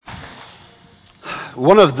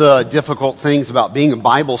One of the difficult things about being a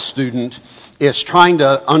Bible student is trying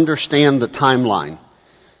to understand the timeline.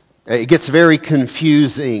 It gets very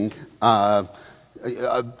confusing, trying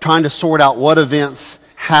to sort out what events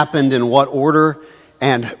happened in what order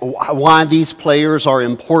and why these players are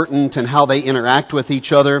important and how they interact with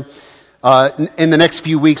each other. In the next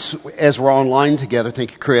few weeks, as we're online together,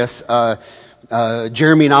 thank you, Chris,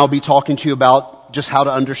 Jeremy and I will be talking to you about just how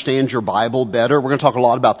to understand your Bible better. We're going to talk a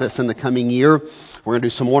lot about this in the coming year. We're going to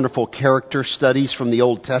do some wonderful character studies from the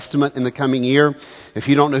Old Testament in the coming year. If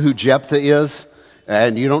you don't know who Jephthah is,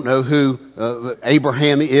 and you don't know who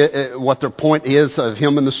Abraham is, what their point is of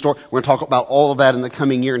him in the story, we're going to talk about all of that in the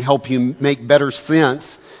coming year and help you make better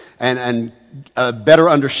sense and a better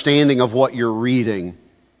understanding of what you're reading.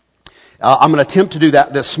 I'm going to attempt to do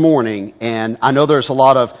that this morning, and I know there's a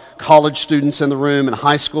lot of college students in the room and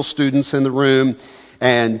high school students in the room,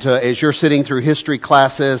 and as you're sitting through history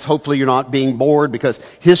classes, hopefully you're not being bored because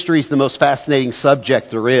history is the most fascinating subject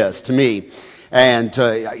there is to me. And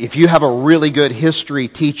if you have a really good history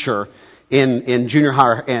teacher in junior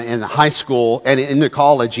high and high school and into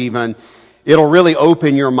college even, it'll really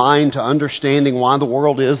open your mind to understanding why the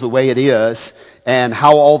world is the way it is and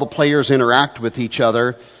how all the players interact with each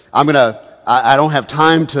other. I don't have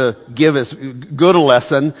time to give as good a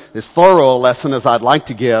lesson, as thorough a lesson as I'd like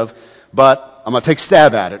to give, but I'm going to take a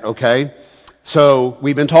stab at it, okay? So,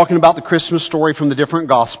 we've been talking about the Christmas story from the different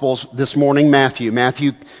Gospels. This morning, Matthew's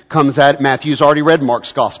already read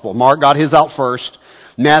Mark's Gospel. Mark got his out first.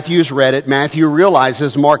 Matthew's read it. Matthew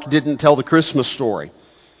realizes Mark didn't tell the Christmas story.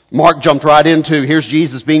 Mark jumped right into, here's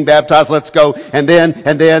Jesus being baptized, let's go, and then.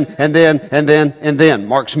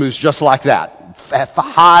 Mark's moves just like that. At a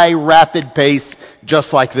high, rapid pace,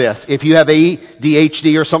 just like this. If you have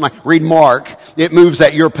ADHD or something, read Mark. It moves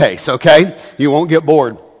at your pace, okay? You won't get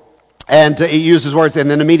bored. And he uses words, and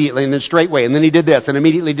then immediately, and then straightway, and then he did this, and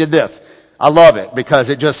immediately did this. I love it, because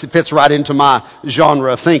it just fits right into my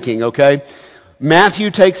genre of thinking, okay?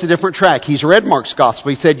 Matthew takes a different track. He's read Mark's Gospel.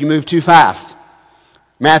 He said, you move too fast.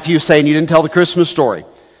 Matthew's saying, you didn't tell the Christmas story.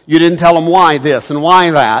 You didn't tell them why this and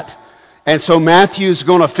why that. And so Matthew's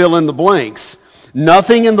going to fill in the blanks.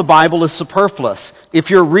 Nothing in the Bible is superfluous. If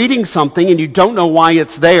you're reading something and you don't know why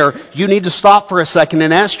it's there, you need to stop for a second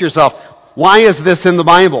and ask yourself, why is this in the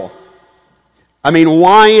Bible? I mean,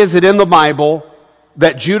 why is it in the Bible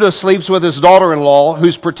that Judah sleeps with his daughter-in-law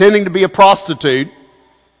who's pretending to be a prostitute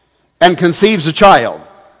and conceives a child?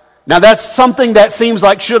 Now that's something that seems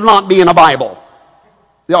like should not be in a Bible.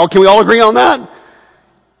 Can we all agree on that?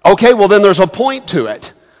 Okay, well then there's a point to it.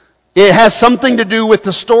 It has something to do with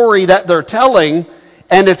the story that they're telling,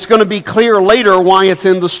 and it's going to be clear later why it's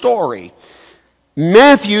in the story.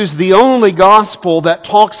 Matthew's the only gospel that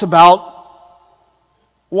talks about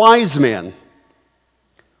wise men.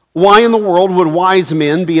 Why in the world would wise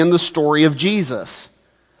men be in the story of Jesus?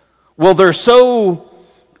 Well, they're so,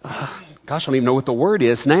 I don't even know what the word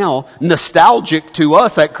is now, nostalgic to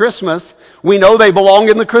us at Christmas. We know they belong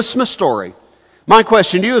in the Christmas story. My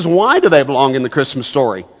question to you is, why do they belong in the Christmas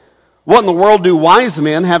story? What in the world do wise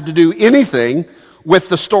men have to do anything with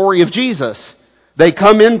the story of Jesus? They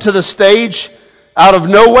come into the stage out of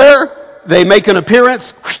nowhere, they make an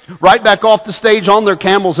appearance, right back off the stage on their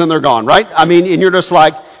camels and they're gone, right? I mean, and you're just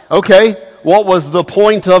like, okay, what was the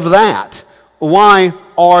point of that? Why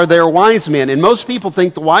are there wise men? And most people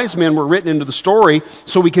think the wise men were written into the story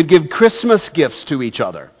so we could give Christmas gifts to each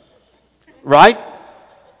other. Right?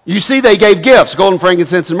 You see, they gave gifts, golden,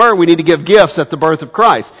 frankincense, and myrrh. We need to give gifts at the birth of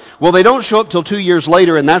Christ. Well, they don't show up till 2 years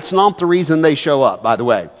later, and that's not the reason they show up, by the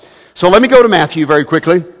way. So let me go to Matthew very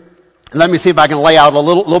quickly. Let me see if I can lay out a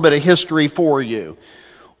little bit of history for you.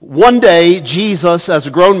 One day, Jesus, as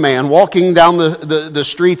a grown man, walking down the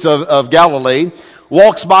streets of Galilee,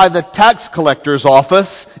 walks by the tax collector's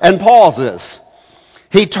office and pauses.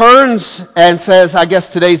 He turns and says, I guess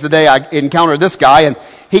today's the day I encounter this guy, and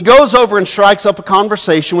he goes over and strikes up a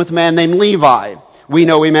conversation with a man named Levi. We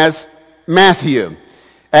know him as Matthew.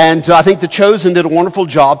 And I think The Chosen did a wonderful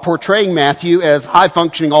job portraying Matthew as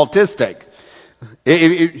high-functioning autistic.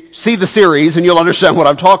 See the series and you'll understand what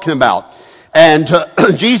I'm talking about. And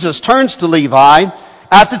Jesus turns to Levi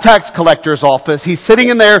at the tax collector's office. He's sitting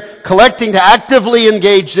in there collecting, actively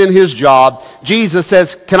engaged in his job. Jesus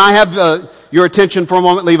says, can I have your attention for a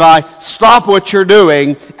moment, Levi? Stop what you're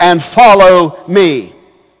doing and follow me.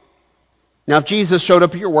 Now, if Jesus showed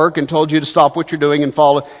up at your work and told you to stop what you're doing and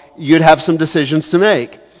follow, you'd have some decisions to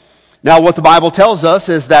make. Now, what the Bible tells us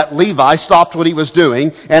is that Levi stopped what he was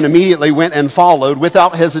doing and immediately went and followed,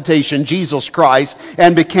 without hesitation, Jesus Christ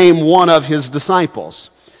and became one of his disciples.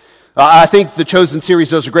 I think the Chosen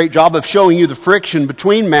series does a great job of showing you the friction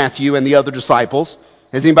between Matthew and the other disciples.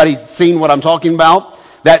 Has anybody seen what I'm talking about?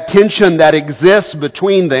 That tension that exists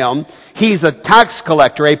between them. He's a tax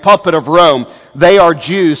collector, a puppet of Rome. They are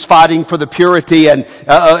Jews fighting for the purity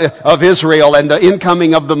of Israel and the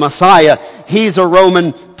incoming of the Messiah. He's a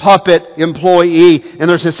Roman puppet employee, and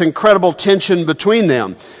there's this incredible tension between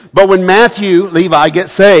them. But when Levi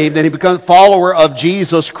gets saved and he becomes a follower of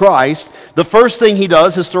Jesus Christ, the first thing he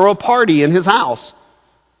does is throw a party in his house.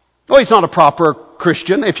 Well, he's not a proper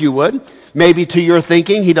Christian, if you would. Maybe to your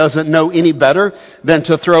thinking, he doesn't know any better than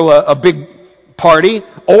to throw a big party.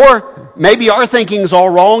 Or maybe our thinking is all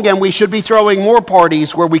wrong and we should be throwing more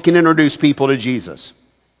parties where we can introduce people to Jesus.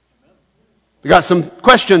 We've got some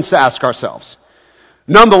questions to ask ourselves.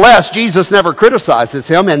 Nonetheless, Jesus never criticizes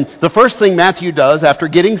him, and the first thing Matthew does after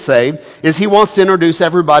getting saved is he wants to introduce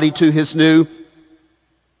everybody to his new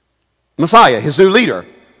Messiah, his new leader,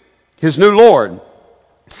 his new Lord.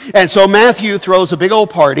 And so Matthew throws a big old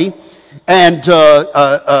party, and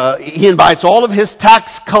he invites all of his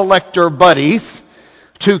tax collector buddies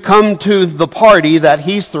to come to the party that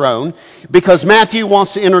he's thrown, because Matthew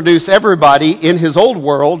wants to introduce everybody in his old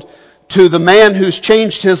world to the man who's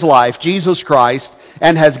changed his life, Jesus Christ,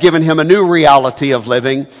 and has given him a new reality of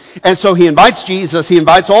living. And so he invites Jesus, he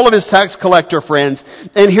invites all of his tax collector friends,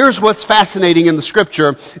 and here's what's fascinating in the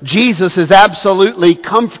scripture. Jesus is absolutely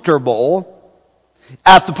comfortable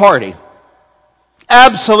at the party.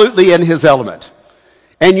 Absolutely in his element.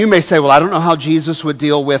 And you may say, well, I don't know how Jesus would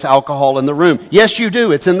deal with alcohol in the room. Yes, you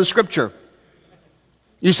do. It's in the scripture.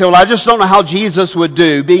 You say, well, I just don't know how Jesus would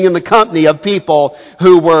do being in the company of people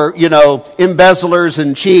who were, embezzlers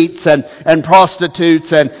and cheats and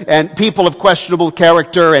prostitutes and people of questionable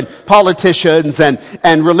character and politicians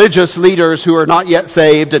and religious leaders who are not yet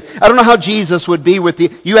saved. And I don't know how Jesus would be with you.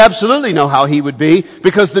 You absolutely know how he would be,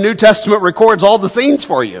 because the New Testament records all the scenes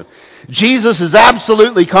for you. Jesus is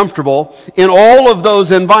absolutely comfortable in all of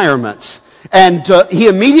those environments. And he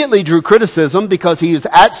immediately drew criticism because he was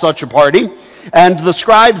at such a party. And the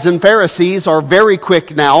scribes and Pharisees are very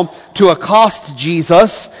quick now to accost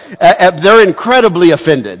Jesus. They're incredibly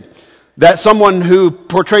offended that someone who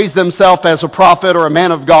portrays themselves as a prophet or a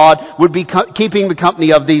man of God would be keeping the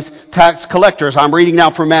company of these tax collectors. I'm reading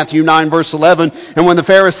now from Matthew 9, verse 11. And when the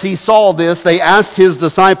Pharisees saw this, they asked his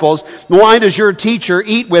disciples, why does your teacher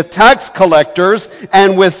eat with tax collectors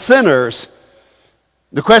and with sinners?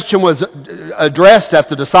 The question was addressed at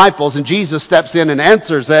the disciples, and Jesus steps in and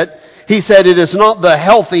answers it. He said, it is not the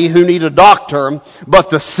healthy who need a doctor, but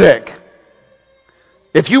the sick.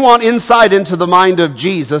 If you want insight into the mind of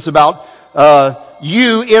Jesus about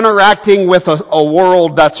you interacting with a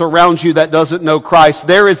world that's around you that doesn't know Christ,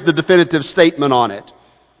 there is the definitive statement on it.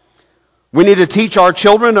 We need to teach our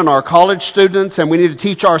children and our college students, and we need to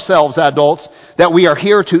teach ourselves, adults, that we are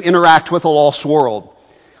here to interact with a lost world.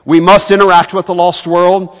 We must interact with the lost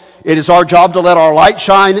world. It is our job to let our light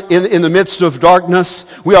shine in the midst of darkness.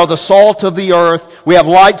 We are the salt of the earth. We have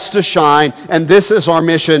lights to shine, and this is our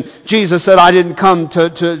mission. Jesus said, I didn't come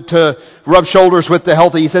to rub shoulders with the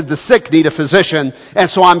healthy. He said, the sick need a physician, and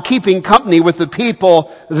so I'm keeping company with the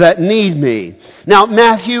people that need me. Now,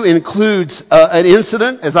 Matthew includes an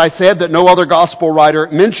incident, as I said, that no other gospel writer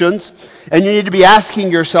mentions, and you need to be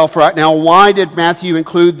asking yourself right now, why did Matthew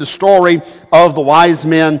include the story of the wise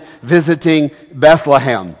men visiting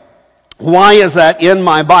Bethlehem? Why is that in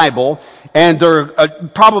my Bible? And there are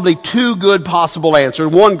probably two good possible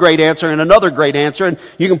answers. One great answer and another great answer. And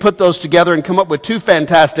you can put those together and come up with two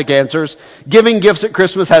fantastic answers. Giving gifts at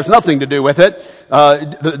Christmas has nothing to do with it.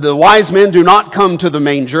 The wise men do not come to the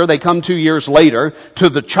manger. They come 2 years later to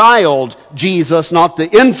the child Jesus, not the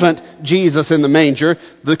infant Jesus in the manger.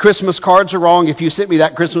 The Christmas cards are wrong. If you sent me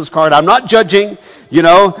that Christmas card, I'm not judging.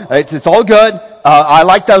 It's all good. I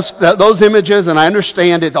like those images, and I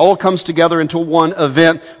understand it all comes together into one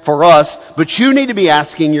event for us. But you need to be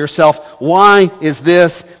asking yourself, why is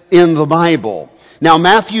this in the Bible? Now,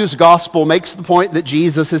 Matthew's gospel makes the point that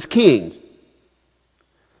Jesus is king.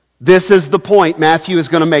 This is the point Matthew is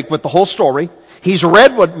going to make with the whole story. He's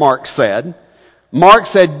read what Mark said. Mark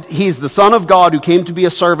said he's the Son of God who came to be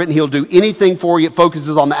a servant, and he'll do anything for you. It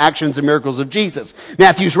focuses on the actions and miracles of Jesus.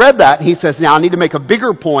 Matthew's read that, and he says, now I need to make a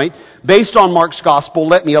bigger point based on Mark's gospel.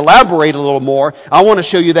 Let me elaborate a little more. I want to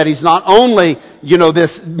show you that he's not only,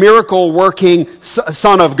 this miracle-working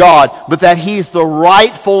Son of God, but that he's the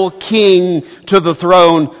rightful king to the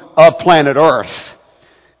throne of planet Earth,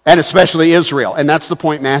 and especially Israel. And that's the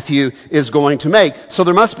point Matthew is going to make. So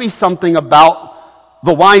there must be something about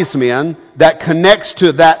the wise men that connects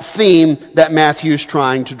to that theme that Matthew's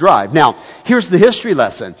trying to drive. Now, here's the history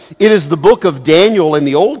lesson. It is the book of Daniel in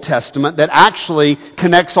the Old Testament that actually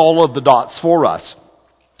connects all of the dots for us.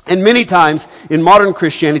 And many times in modern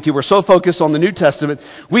Christianity, we're so focused on the New Testament,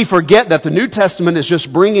 we forget that the New Testament is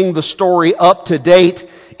just bringing the story up to date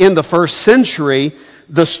in the first century.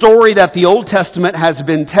 The story that the Old Testament has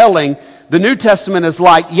been telling, the New Testament is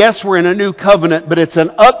like, yes, we're in a new covenant, but it's an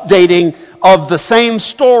updating of the same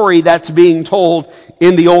story that's being told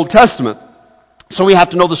in the Old Testament. So we have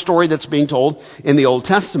to know the story that's being told in the Old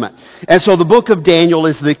Testament. And so the book of Daniel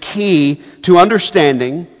is the key to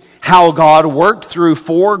understanding how God worked through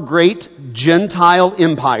 4 great Gentile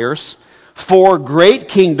empires, 4 great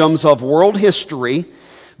kingdoms of world history.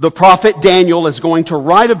 The prophet Daniel is going to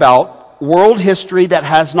write about world history that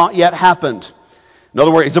has not yet happened. In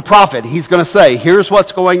other words, he's a prophet. He's going to say, here's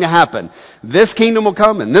what's going to happen. This kingdom will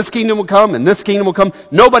come, and this kingdom will come, and this kingdom will come.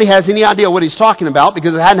 Nobody has any idea what he's talking about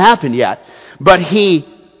because it hadn't happened yet. But he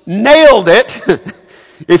nailed it.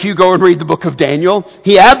 If you go and read the book of Daniel,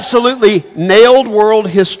 he absolutely nailed world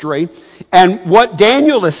history. And what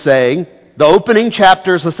Daniel is saying, the opening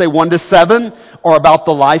chapters, let's say 1 to 7, are about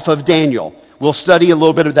the life of Daniel. We'll study a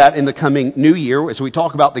little bit of that in the coming new year as we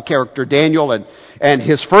talk about the character Daniel and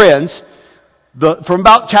his friends. From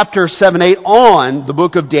about chapter 7, 8 on, the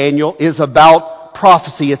book of Daniel is about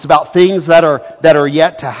prophecy. It's about things that are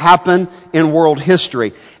yet to happen in world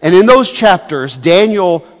history. And in those chapters,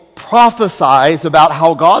 Daniel prophesies about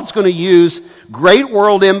how God's going to use great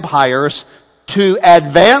world empires to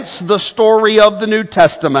advance the story of the New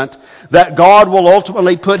Testament, that God will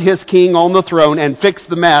ultimately put his king on the throne and fix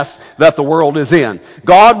the mess that the world is in.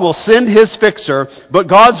 God will send his fixer, but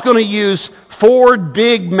God's going to use 4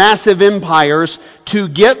 big, massive empires to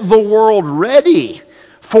get the world ready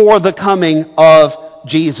for the coming of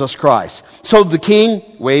Jesus Christ. So the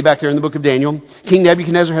king, way back there in the book of Daniel, King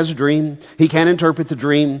Nebuchadnezzar has a dream. He can't interpret the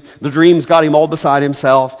dream. The dream's got him all beside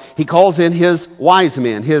himself. He calls in his wise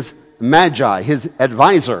men, his magi, his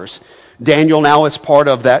advisors. Daniel now is part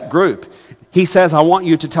of that group. He says, I want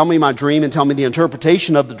you to tell me my dream and tell me the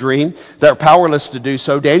interpretation of the dream. They're powerless to do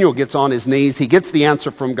so. Daniel gets on his knees. He gets the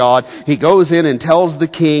answer from God. He goes in and tells the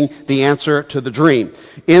king the answer to the dream.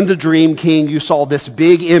 In the dream, king, you saw this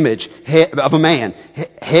big image of a man.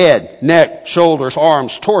 Head, neck, shoulders,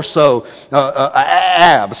 arms, torso,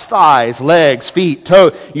 abs, thighs, legs, feet,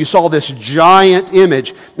 toe. You saw this giant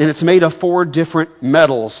image, and it's made of 4 different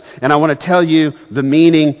metals. And I want to tell you the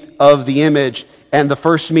meaning of the image. And the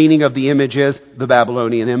first meaning of the image is the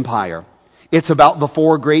Babylonian Empire. It's about the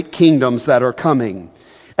 4 great kingdoms that are coming.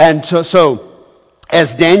 And so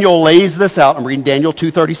as Daniel lays this out, I'm reading Daniel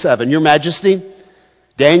 2:37. Your Majesty,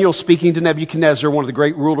 Daniel speaking to Nebuchadnezzar, one of the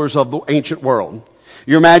great rulers of the ancient world.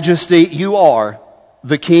 Your Majesty, you are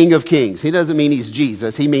the King of Kings. He doesn't mean he's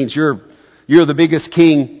Jesus. He means you're the biggest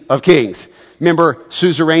King of Kings. Remember,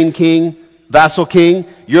 suzerain king, vassal king,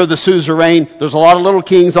 you're the suzerain. There's a lot of little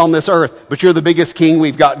kings on this earth, but you're the biggest king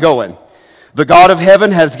we've got going. The God of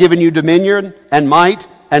heaven has given you dominion and might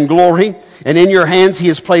and glory, and in your hands he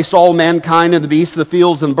has placed all mankind and the beasts of the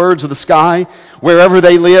fields and birds of the sky. Wherever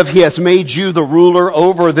they live, he has made you the ruler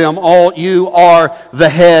over them all. You are the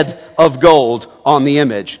head of gold on the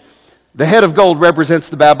image. The head of gold represents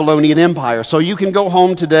the Babylonian Empire. So you can go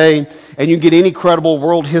home today and you can get any credible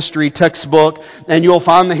world history textbook and you'll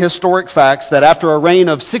find the historic facts that after a reign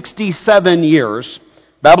of 67 years,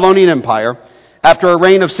 Babylonian Empire, after a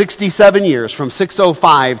reign of 67 years, from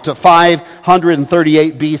 605 to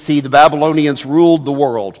 538 BC, the Babylonians ruled the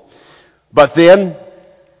world. But then,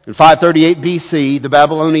 in 538 BC, the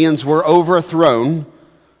Babylonians were overthrown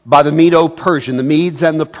by the Medo-Persian, the Medes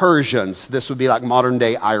and the Persians. This would be like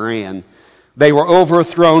modern-day Iran. They were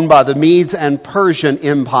overthrown by the Medes and Persian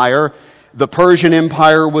Empire. The Persian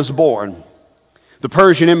Empire was born. The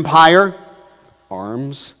Persian Empire,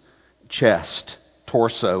 arms, chest,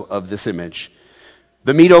 torso of this image.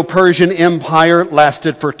 The Medo-Persian Empire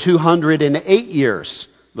lasted for 208 years,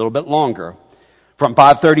 a little bit longer, from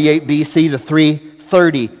 538 BC to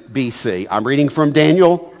 330 BC. I'm reading from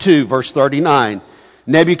Daniel 2, verse 39.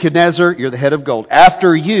 Nebuchadnezzar, you're the head of gold.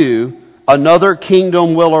 After you, another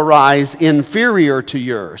kingdom will arise inferior to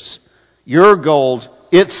yours. Your gold,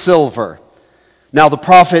 its silver. Now the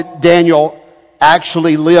prophet Daniel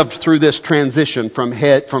actually lived through this transition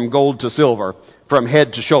from gold to silver, from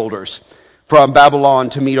head to shoulders, from Babylon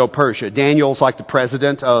to Medo-Persia. Daniel's like the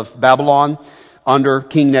president of Babylon under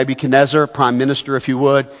King Nebuchadnezzar, prime minister if you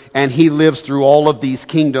would, and he lives through all of these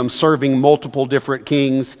kingdoms serving multiple different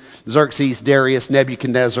kings, Xerxes, Darius,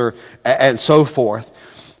 Nebuchadnezzar, and so forth.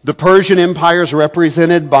 The Persian Empire is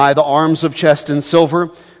represented by the arms of chest and silver.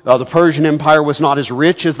 The Persian Empire was not as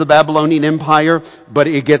rich as the Babylonian Empire, but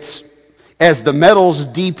it gets, as the metals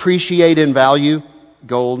depreciate in value,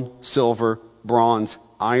 gold, silver, bronze,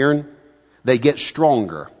 iron, they get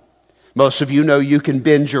stronger. Most of you know you can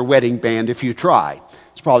bend your wedding band if you try.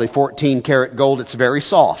 It's probably 14 karat gold. It's very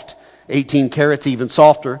soft. 18 carats, even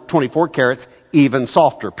softer. 24 carats, even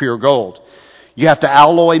softer, pure gold. You have to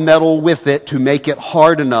alloy metal with it to make it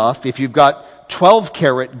hard enough. If you've got 12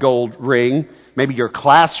 karat gold ring, maybe your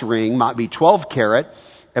class ring might be 12 karat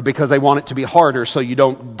because they want it to be harder so you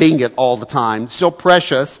don't ding it all the time. It's still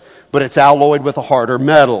precious, but it's alloyed with a harder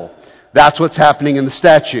metal. That's what's happening in the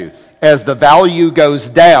statue. As the value goes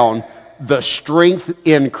down, the strength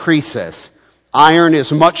increases. Iron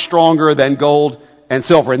is much stronger than gold and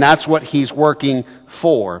silver, and that's what he's working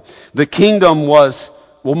for. The kingdom was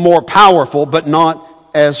more powerful, but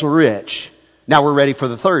not as rich. Now we're ready for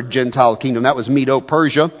the third Gentile kingdom. That was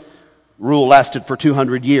Medo-Persia. Rule lasted for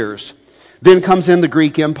 200 years. Then comes in the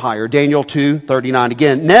Greek Empire, Daniel 2:39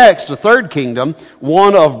 again. Next, the third kingdom,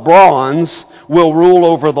 one of bronze, will rule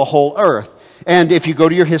over the whole earth. And if you go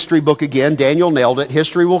to your history book again, Daniel nailed it.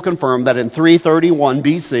 History will confirm that in 331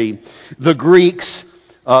 BC, the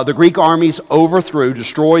Greek armies overthrew,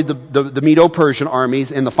 destroyed the Medo-Persian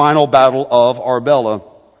armies in the final battle of Arbela.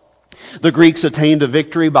 The Greeks attained a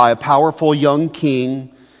victory by a powerful young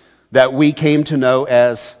king that we came to know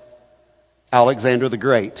as Alexander the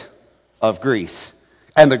Great of Greece.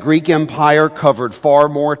 And the Greek Empire covered far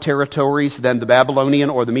more territories than the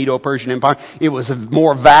Babylonian or the Medo-Persian Empire. It was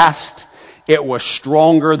more vast. It was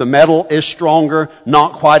stronger. The metal is stronger,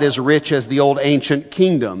 not quite as rich as the old ancient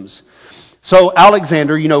kingdoms. So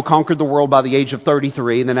Alexander, conquered the world by the age of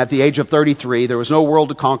 33. And then at the age of 33, there was no world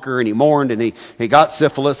to conquer, and he mourned, and he got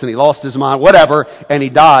syphilis, and he lost his mind, whatever, and he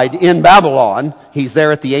died in Babylon. He's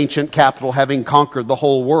there at the ancient capital, having conquered the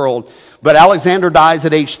whole world. But Alexander dies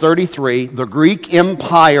at age 33. The Greek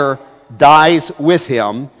Empire dies with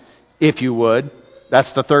him, if you would.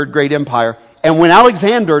 That's the third great empire. And when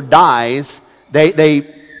Alexander dies, they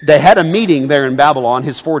had a meeting there in Babylon.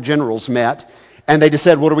 His 4 generals met, and they just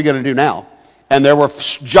said, what are we going to do now? And they were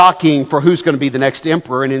jockeying for who's going to be the next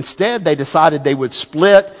emperor. And instead, they decided they would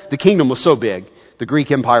split. The kingdom was so big, the Greek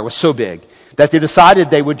Empire was so big, that they decided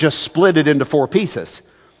they would just split it into 4 pieces.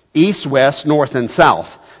 East, west, north, and south.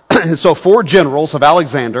 So 4 generals of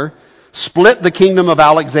Alexander split the kingdom of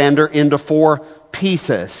Alexander into 4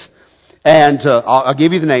 pieces. And I'll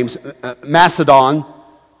give you the names. Macedon,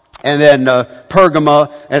 and then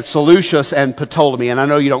Pergama, and Seleucus, and Ptolemy. And I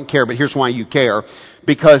know you don't care, but here's why you care.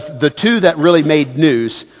 Because the 2 that really made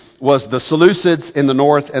news was the Seleucids in the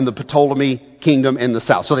north and the Ptolemy kingdom in the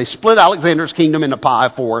south. So they split Alexander's kingdom into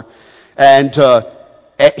 4. And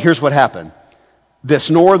here's what happened.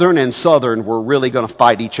 This northern and southern were really going to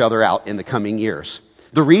fight each other out in the coming years.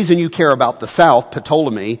 The reason you care about the south,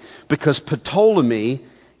 Ptolemy, because Ptolemy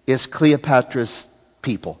is Cleopatra's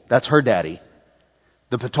people. That's her daddy,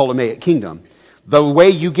 the Ptolemaic kingdom. The way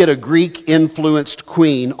you get a Greek-influenced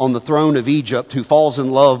queen on the throne of Egypt who falls in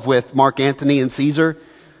love with Mark Antony and Caesar,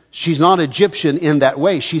 she's not Egyptian in that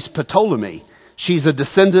way. She's Ptolemy. She's a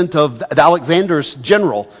descendant of Alexander's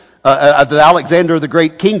general, the Alexander the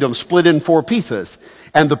Great kingdom split in 4 pieces.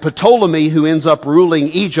 And the Ptolemy who ends up ruling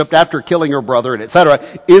Egypt after killing her brother, and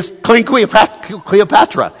etc., is Queen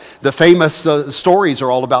Cleopatra. The famous stories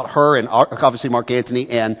are all about her and obviously Mark Antony,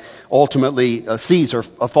 and ultimately Caesar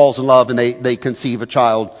falls in love and they conceive a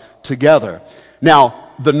child together.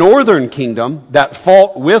 Now, the northern kingdom that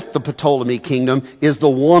fought with the Ptolemy kingdom is the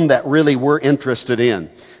one that really we're interested in.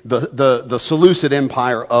 The Seleucid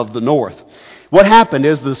Empire of the north. What happened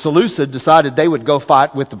is the Seleucids decided they would go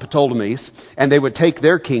fight with the Ptolemies, and they would take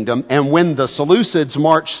their kingdom. And when the Seleucids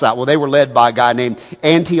marched south, they were led by a guy named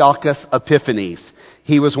Antiochus Epiphanes.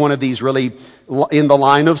 He was one of these really in the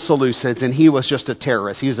line of Seleucids, and he was just a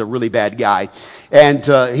terrorist. He was a really bad guy. And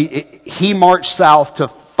he marched south to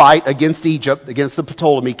fight against Egypt, against the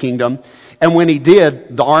Ptolemy kingdom. And when he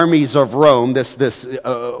did, the armies of Rome, this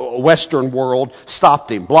Western world, stopped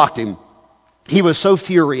him, blocked him. He was so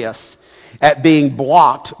furious at being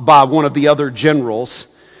blocked by one of the other generals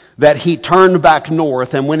that he turned back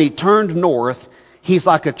north. And when he turned north, he's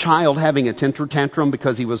like a child having a temper tantrum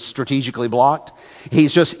because he was strategically blocked.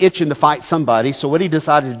 He's just itching to fight somebody. So what he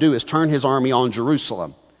decided to do is turn his army on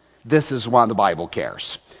Jerusalem. This is why the Bible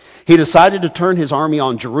cares. He decided to turn his army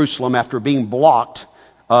on Jerusalem after being blocked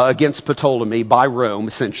against Ptolemy by Rome,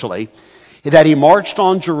 essentially. That he marched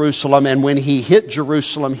on Jerusalem, and when he hit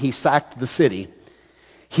Jerusalem, he sacked the city.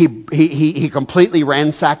 He completely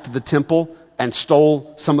ransacked the temple and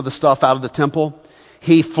stole some of the stuff out of the temple.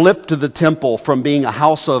 he flipped the temple from being a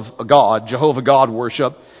house of God, Jehovah God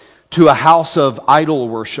worship, to a house of idol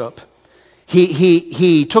worship.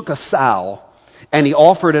 He took a sow and he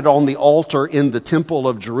offered it on the altar in the temple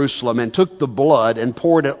of Jerusalem and took the blood and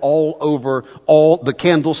poured it all over all the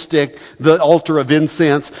candlestick, the altar of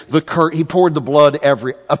incense, the curtain. He poured the blood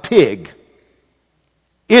a pig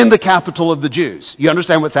in the capital of the Jews. You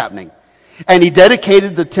understand what's happening? And he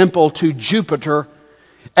dedicated the temple to Jupiter,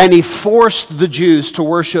 and he forced the Jews to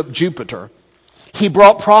worship Jupiter. He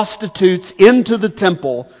brought prostitutes into the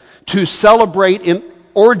temple to celebrate in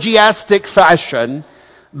orgiastic fashion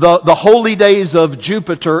the holy days of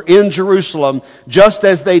Jupiter in Jerusalem, just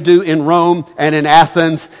as they do in Rome and in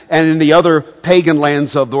Athens and in the other pagan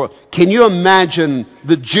lands of the world. Can you imagine?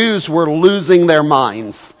 The Jews were losing their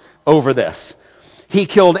minds over this. He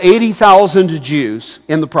killed 80,000 Jews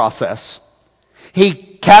in the process.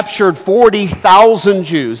 He captured 40,000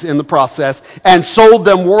 Jews in the process and sold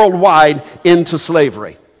them worldwide into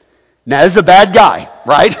slavery. Now, this is a bad guy,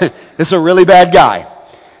 right? This is a really bad guy.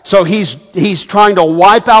 So he's trying to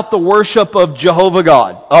wipe out the worship of Jehovah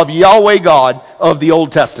God, of Yahweh God of the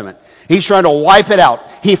Old Testament. He's trying to wipe it out.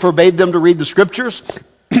 He forbade them to read the scriptures.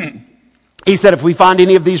 He said, if we find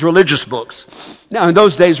any of these religious books. Now, in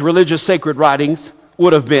those days, religious sacred writings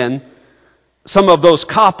would have been some of those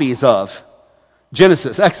copies of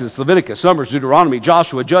Genesis, Exodus, Leviticus, Numbers, Deuteronomy,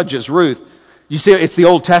 Joshua, Judges, Ruth. You see, it's the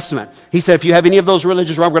Old Testament. He said, if you have any of those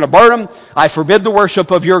religious, I'm going to burn them. I forbid the worship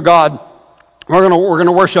of your God. We're going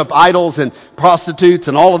to worship idols and prostitutes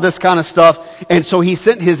and all of this kind of stuff. And so he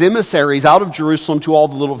sent his emissaries out of Jerusalem to all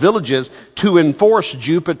the little villages to enforce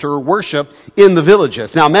Jupiter worship in the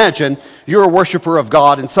villages. Now imagine you're a worshiper of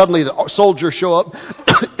God and suddenly the soldiers show up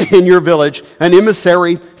in your village. An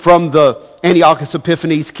emissary from the Antiochus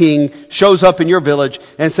Epiphanes king shows up in your village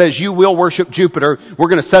and says, you will worship Jupiter. We're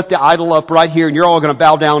going to set the idol up right here and you're all going to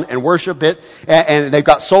bow down and worship it. And they've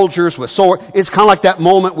got soldiers with swords. It's kind of like that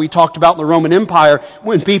moment we talked about in the Roman Empire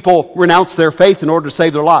when people renounced their faith in order to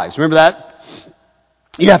save their lives. Remember that?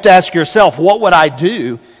 You have to ask yourself, what would I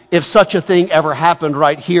do if such a thing ever happened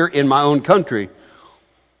right here in my own country?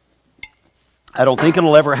 I don't think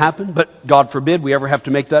it'll ever happen, but God forbid we ever have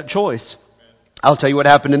to make that choice. I'll tell you what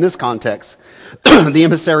happened in this context. The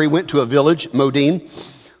emissary went to a village, Modin.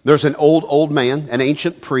 There's an old man, an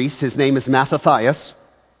ancient priest. His name is Mattathias.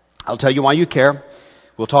 I'll tell you why you care.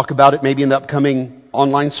 We'll talk about it maybe in the upcoming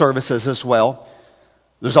online services as well.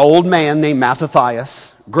 There's an old man named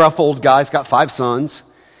Mattathias. Gruff old guy. He's got 5 sons.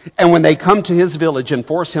 And when they come to his village and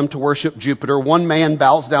force him to worship Jupiter, one man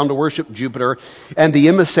bows down to worship Jupiter, and the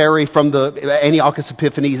emissary from the Antiochus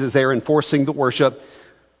Epiphanes is there enforcing the worship.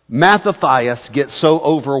 Mattathias gets so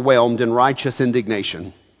overwhelmed in righteous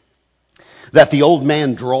indignation that the old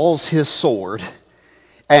man draws his sword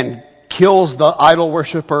and kills the idol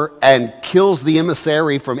worshiper and kills the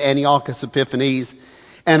emissary from Antiochus Epiphanes.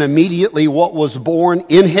 And immediately what was born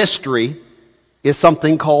in history is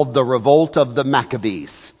something called the Revolt of the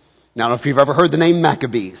Maccabees. Now, I don't know if you've ever heard the name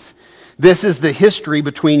Maccabees. This is the history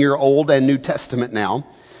between your Old and New Testament now.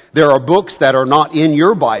 There are books that are not in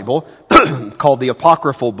your Bible called the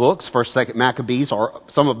apocryphal books. 1st, 2nd Maccabees are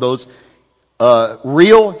some of those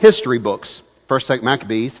real history books, 1st, 2nd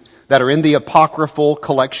Maccabees, that are in the apocryphal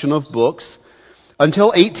collection of books. Until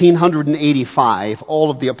 1885,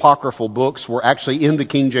 all of the apocryphal books were actually in the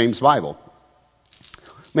King James Bible.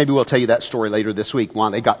 Maybe we'll tell you that story later this week, why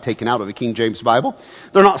they got taken out of the King James Bible.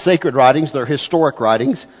 They're not sacred writings, they're historic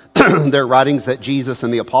writings. They're writings that Jesus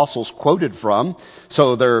and the apostles quoted from,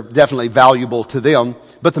 so they're definitely valuable to them.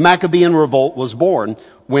 But the Maccabean revolt was born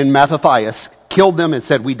when Mattathias killed them and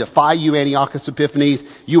said, we defy you, Antiochus Epiphanes.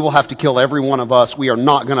 You will have to kill every one of us. We are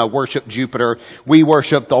not going to worship Jupiter. We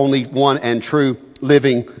worship the only one and true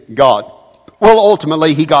living God. Well,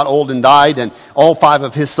 ultimately, he got old and died, and all 5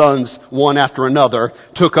 of his sons, one after another,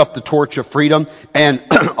 took up the torch of freedom, and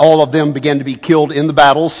all of them began to be killed in the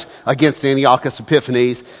battles against Antiochus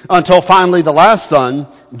Epiphanes, until finally the last son,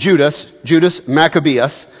 Judas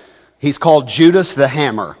Maccabeus, he's called Judas the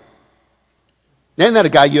Hammer. Isn't that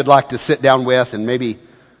a guy you'd like to sit down with and maybe,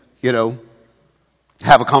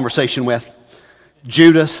 have a conversation with?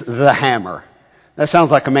 Judas the Hammer. That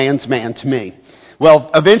sounds like a man's man to me.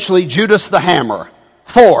 Well, eventually, Judas the Hammer.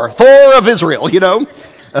 Thor of Israel,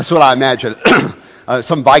 That's what I imagine.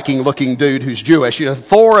 Some Viking-looking dude who's Jewish,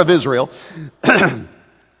 Thor of Israel.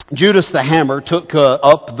 Judas the Hammer took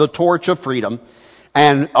up the torch of freedom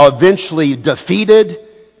and eventually defeated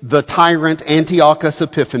the tyrant Antiochus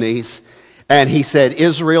Epiphanes. And he said,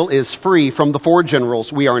 Israel is free from the 4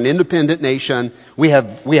 generals. We are an independent nation. We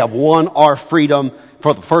have won our freedom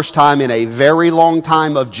for the first time in a very long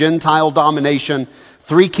time of Gentile domination.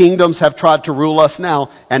 3 kingdoms have tried to rule us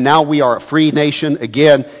now, and now we are a free nation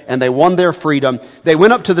again, and they won their freedom. They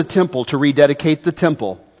went up to the temple to rededicate the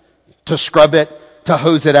temple, to scrub it, to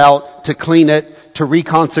hose it out, to clean it, to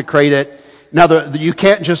reconsecrate it. Now, you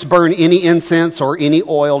can't just burn any incense or any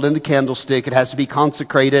oil in the candlestick. It has to be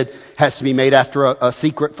consecrated, has to be made after a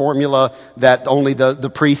secret formula that only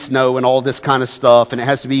the priests know and all this kind of stuff. And it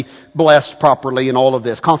has to be blessed properly and all of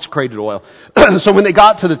this, consecrated oil. So when they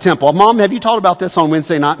got to the temple, Mom, have you taught about this on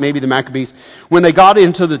Wednesday night, maybe the Maccabees? When they got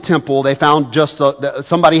into the temple, they found just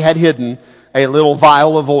somebody had hidden a little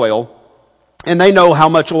vial of oil. And they know how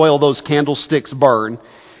much oil those candlesticks burn.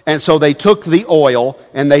 And so they took the oil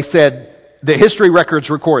and they said, the history records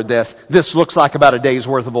record this. This looks like about a day's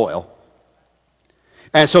worth of oil.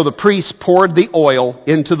 And so the priests poured the oil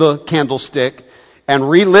into the candlestick and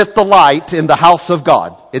relit the light in the house of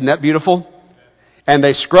God. Isn't that beautiful? And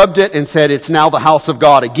they scrubbed it and said it's now the house of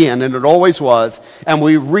God again, and it always was. And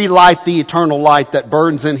we relight the eternal light that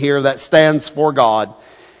burns in here that stands for God.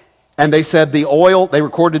 And they said the oil, they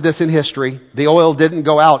recorded this in history, the oil didn't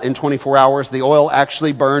go out in 24 hours. The oil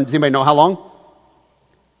actually burned, does anybody know how long?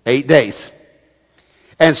 8 days.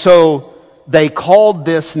 And so they called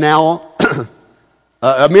this now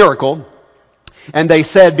a miracle. And they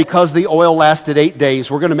said because the oil lasted 8 days,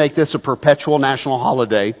 we're going to make this a perpetual national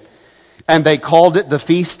holiday. And they called it the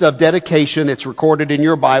Feast of Dedication. It's recorded in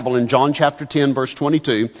your Bible in John chapter 10, verse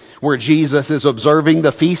 22, where Jesus is observing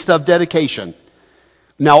the Feast of Dedication.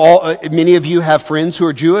 Now, many of you have friends who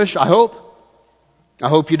are Jewish, I hope. I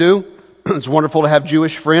hope you do. It's wonderful to have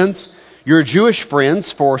Jewish friends. Your Jewish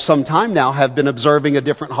friends for some time now have been observing a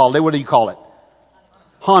different holiday. What do you call it?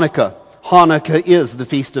 Hanukkah. Hanukkah is the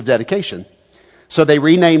Feast of Dedication. So they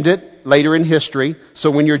renamed it later in history.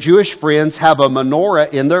 So when your Jewish friends have a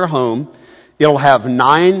menorah in their home, it'll have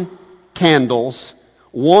 9 candles.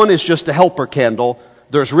 One is just a helper candle.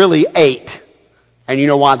 There's really 8. And you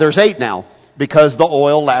know why there's 8 now? Because the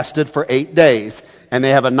oil lasted for 8 days. And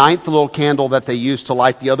they have a 9th little candle that they use to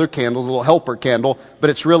light the other candles, a little helper candle. But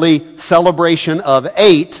it's really celebration of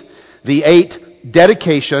 8, the 8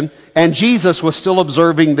 dedication. And Jesus was still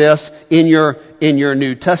observing this in your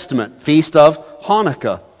New Testament, Feast of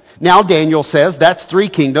Hanukkah. Now Daniel says that's 3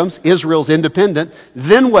 kingdoms. Israel's independent.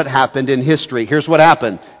 Then what happened in history? Here's what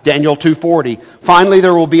happened. Daniel 2:40. Finally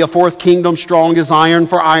there will be a 4th kingdom strong as iron,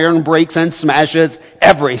 for iron breaks and smashes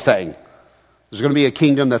everything. There's going to be a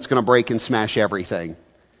kingdom that's going to break and smash everything.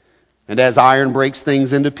 And as iron breaks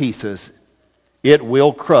things into pieces, it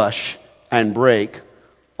will crush and break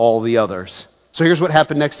all the others. So here's what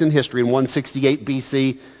happened next in history. In 168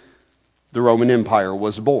 BC, the Roman Empire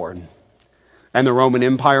was born. And the Roman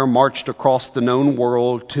Empire marched across the known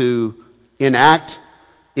world to enact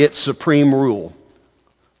its supreme rule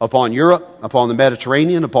upon Europe, upon the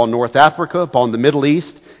Mediterranean, upon North Africa, upon the Middle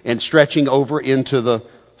East, and stretching over into the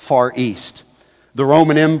Far East. The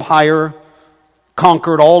Roman Empire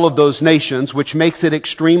conquered all of those nations, which makes it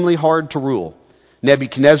extremely hard to rule.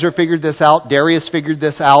 Nebuchadnezzar figured this out. Darius figured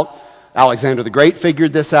this out. Alexander the Great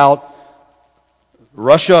figured this out.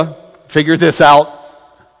 Russia figured this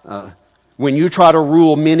out. When you try to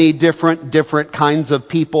rule many different kinds of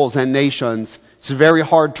peoples and nations, it's very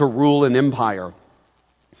hard to rule an empire.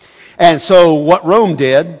 And so what Rome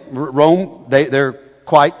did, they're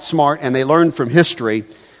quite smart and they learned from history.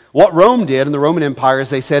 What Rome did in the Roman Empire is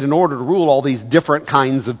they said in order to rule all these different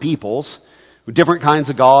kinds of peoples, with different kinds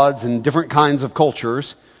of gods and different kinds of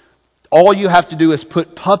cultures, all you have to do is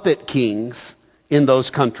put puppet kings in those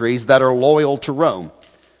countries that are loyal to Rome.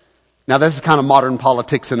 Now this is kind of modern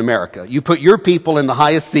politics in America. You put your people in the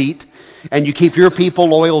highest seat and you keep your people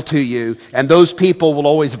loyal to you, and those people will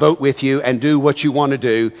always vote with you and do what you want to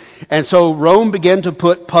do. And so Rome began to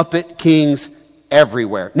put puppet kings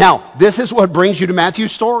everywhere. Now, this is what brings you to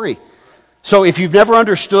Matthew's story. So if you've never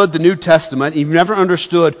understood the New Testament, you've never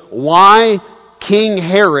understood why King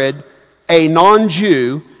Herod, a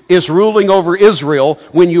non-Jew, is ruling over Israel,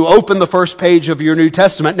 when you open the first page of your New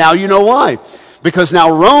Testament, now you know why. Because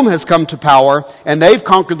now Rome has come to power, and they've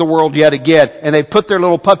conquered the world yet again, and they've put their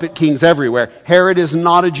little puppet kings everywhere. Herod is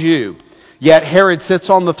not a Jew. Yet Herod sits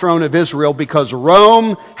on the throne of Israel because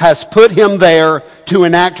Rome has put him there to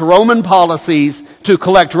enact Roman policies, to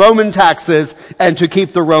collect Roman taxes, and to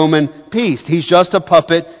keep the Roman peace. He's just a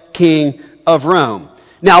puppet king of Rome.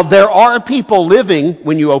 Now, there are people living,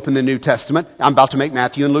 when you open the New Testament, I'm about to make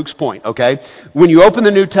Matthew and Luke's point, okay? When you open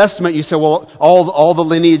the New Testament, you say, well, all the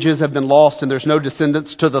lineages have been lost and there's no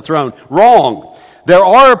descendants to the throne. Wrong. There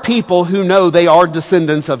are people who know they are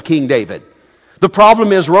descendants of King David. The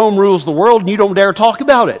problem is Rome rules the world and you don't dare talk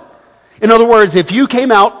about it. In other words, if you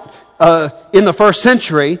came out in the first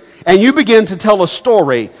century and you begin to tell a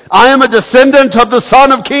story. I am a descendant of the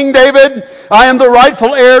son of King David. I am the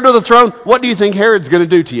rightful heir to the throne. What do you think Herod's going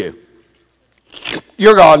to do to you?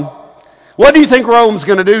 You're gone. What do you think Rome's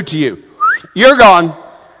going to do to you? You're gone.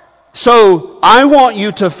 So I want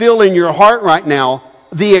you to feel in your heart right now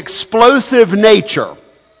the explosive nature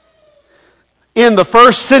in the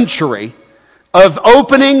first century of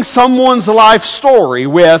opening someone's life story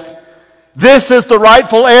with, this is the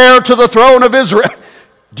rightful heir to the throne of Israel.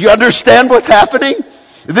 Do you understand what's happening?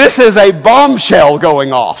 This is a bombshell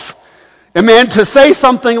going off. And man, to say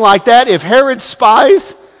something like that, if Herod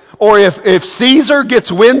spies, or if Caesar gets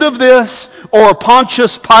wind of this, or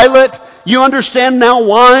Pontius Pilate, you understand now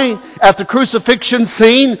why at the crucifixion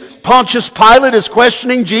scene, Pontius Pilate is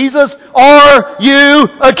questioning Jesus, are you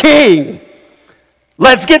a king?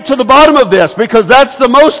 Let's get to the bottom of this, because that's the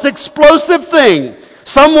most explosive thing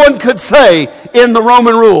someone could say in the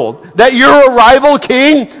Roman rule. That you're a rival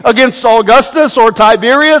king against Augustus or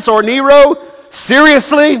Tiberius or Nero?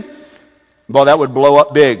 Seriously? Well, that would blow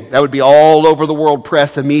up big. That would be all over the world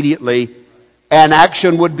press immediately. And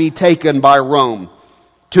action would be taken by Rome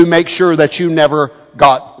to make sure that you never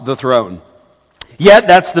got the throne. Yet,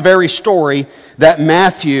 that's the very story that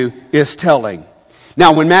Matthew is telling.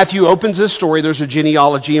 Now, when Matthew opens this story, there's a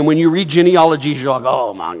genealogy, and when you read genealogies, you're like,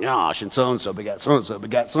 oh my gosh, and so-and-so begat so-and-so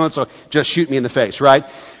begat so-and-so. Just shoot me in the face, right?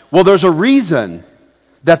 Well, there's a reason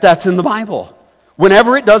that that's in the Bible.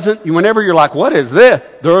 Whenever you're like, what is this?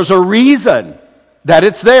 There's a reason that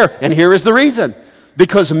it's there, and here is the reason.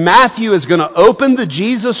 Because Matthew is going to open the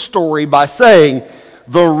Jesus story by saying,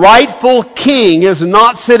 the rightful king is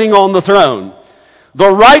not sitting on the throne.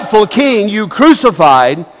 The rightful king you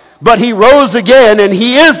crucified, but he rose again, and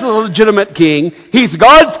he is the legitimate king. He's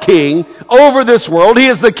God's king over this world. He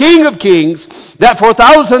is the King of Kings that for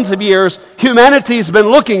thousands of years humanity's been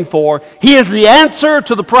looking for. He is the answer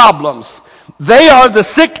to the problems. They are the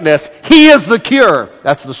sickness. He is the cure.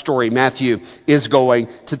 That's the story Matthew is going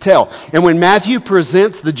to tell. And when Matthew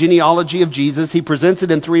presents the genealogy of Jesus, he presents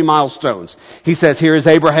it in 3 milestones. He says, here is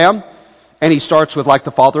Abraham, and he starts with like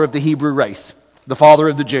the father of the Hebrew race, the father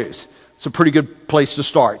of the Jews. It's a pretty good place to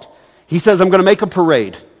start. He says, I'm going to make a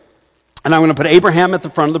parade. And I'm going to put Abraham at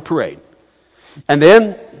the front of the parade. And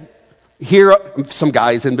then, here are some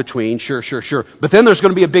guys in between, sure. But then there's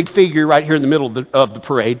going to be a big figure right here in the middle of the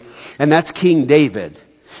parade. And that's King David.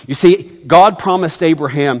 You see, God promised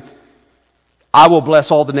Abraham, I will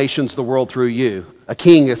bless all the nations of the world through you. A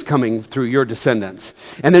king is coming through your descendants.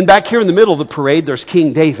 And then back here in the middle of the parade, there's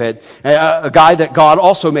King David, a guy that God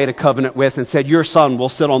also made a covenant with and said, your son will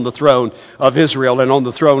sit on the throne of Israel and on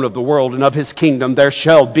the throne of the world, and of his kingdom there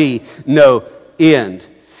shall be no end.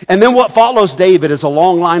 And then what follows David is a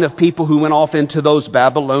long line of people who went off into those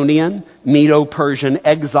Babylonian, Medo-Persian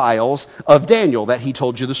exiles of Daniel that he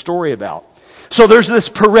told you the story about. So there's this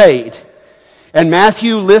parade. And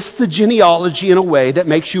Matthew lists the genealogy in a way that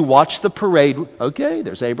makes you watch the parade. Okay,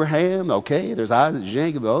 there's Abraham. Okay, there's Isaac,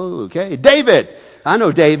 Jacob. Oh, okay. David. I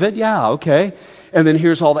know David. Yeah, okay. And then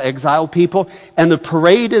here's all the exiled people. And the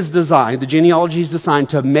parade is designed, the genealogy is designed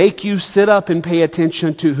to make you sit up and pay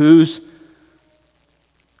attention to who's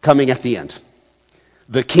coming at the end.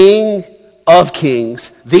 The King of Kings.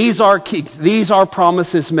 These are kings. These are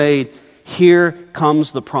promises made. Here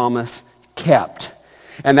comes the promise kept.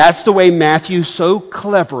 And that's the way Matthew so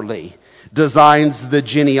cleverly designs the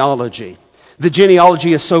genealogy. The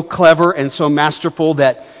genealogy is so clever and so masterful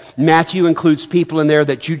that Matthew includes people in there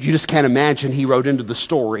that you just can't imagine he wrote into the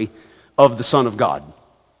story of the Son of God.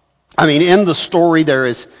 I mean, in the story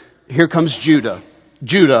here comes Judah.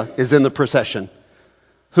 Judah is in the procession.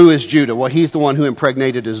 Who is Judah? Well, he's the one who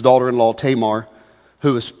impregnated his daughter-in-law Tamar,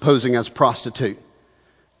 who was posing as a prostitute.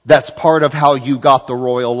 That's part of how you got the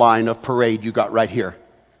royal line of parade you got right here.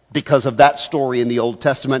 Because of that story in the Old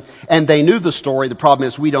Testament. And they knew the story. The problem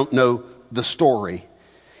is we don't know the story.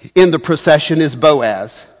 In the procession is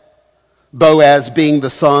Boaz. Boaz being the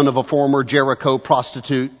son of a former Jericho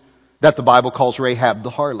prostitute that the Bible calls Rahab the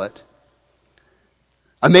harlot.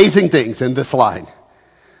 Amazing things in this line.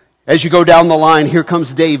 As you go down the line, here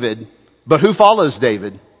comes David. But who follows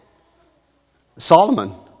David?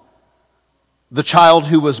 Solomon. The child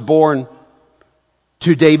who was born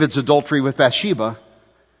to David's adultery with Bathsheba.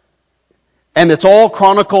 And it's all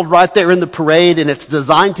chronicled right there in the parade, and it's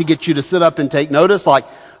designed to get you to sit up and take notice like,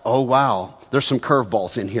 oh wow, there's some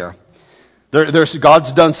curveballs in here.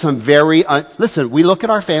 God's done some listen, we look at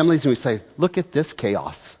our families and we say, look at this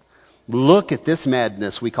chaos. Look at this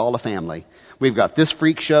madness we call a family. We've got this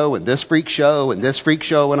freak show and this freak show and this freak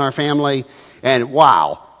show in our family, and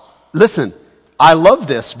wow. Listen, I love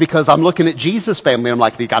this because I'm looking at Jesus' family. I'm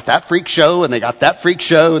like, they got that freak show, and they got that freak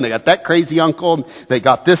show, and they got that crazy uncle, and they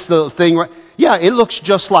got this little thing. Yeah, it looks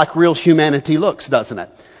just like real humanity looks, doesn't it?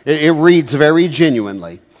 It reads very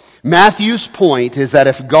genuinely. Matthew's point is that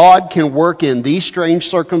if God can work in these strange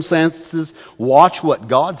circumstances, watch what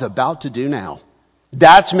God's about to do now.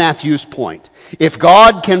 That's Matthew's point. If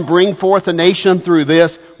God can bring forth a nation through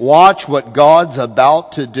this, watch what God's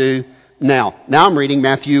about to do now. Now I'm reading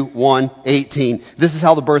Matthew 1:18. This is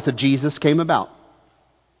how the birth of Jesus came about.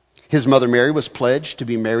 His mother Mary was pledged to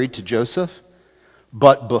be married to Joseph,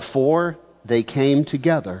 but before they came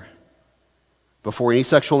together, before any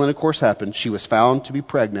sexual intercourse happened, she was found to be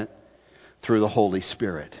pregnant through the Holy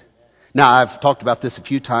Spirit. Now, I've talked about this a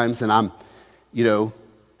few times, and I'm,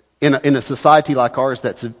 in a society like ours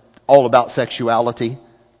that's all about sexuality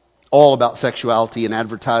and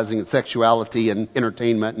advertising and sexuality and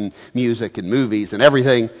entertainment and music and movies and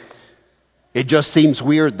everything. It just seems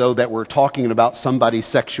weird, though, that we're talking about somebody's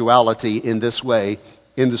sexuality in this way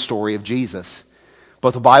in the story of Jesus.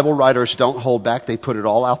 But the Bible writers don't hold back. They put it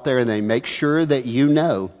all out there, and they make sure that you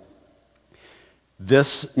know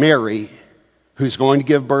this Mary, who's going to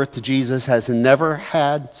give birth to Jesus, has never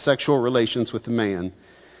had sexual relations with a man.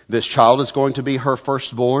 This child is going to be her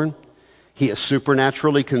firstborn. He is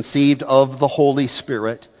supernaturally conceived of the Holy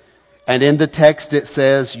Spirit. And in the text it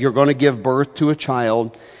says, you're going to give birth to a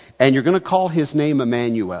child, and you're going to call his name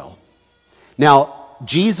Emmanuel. Now,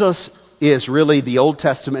 Jesus is really the Old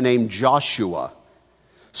Testament name Joshua.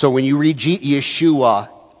 So when you read Yeshua,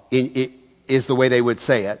 it is the way they would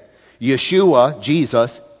say it. Yeshua,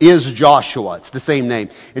 Jesus, is Joshua. It's the same name.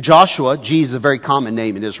 And Joshua, Jesus, is a very common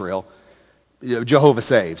name in Israel. Jehovah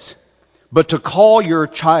saves. But to call your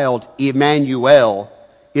child Emmanuel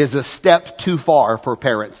is a step too far for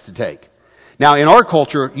parents to take. Now, in our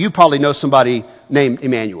culture, you probably know somebody named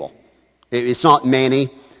Emmanuel. It's not Manny.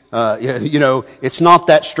 It's not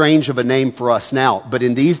that strange of a name for us now. But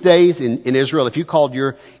in these days, in Israel, if you called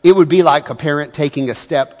it would be like a parent taking a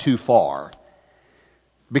step too far.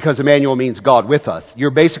 Because Emmanuel means God with us.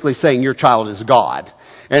 You're basically saying your child is God.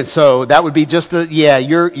 And so that would be just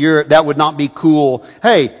that would not be cool.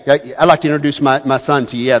 Hey, I'd like to introduce my son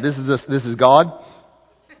to you. Yeah, this is God.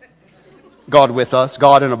 God with us.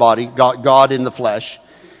 God in a body. God in the flesh.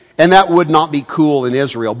 And that would not be cool in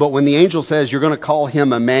Israel. But when the angel says you're going to call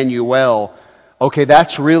him Emmanuel, okay,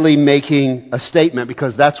 that's really making a statement,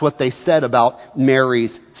 because that's what they said about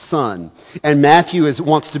Mary's son. And Matthew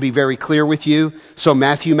wants to be very clear with you. So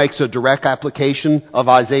Matthew makes a direct application of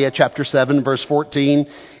Isaiah chapter 7, verse 14.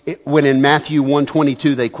 When in Matthew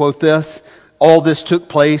 1:22 they quote this, all this took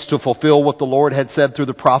place to fulfill what the Lord had said through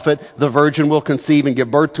the prophet. The virgin will conceive and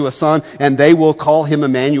give birth to a son, and they will call him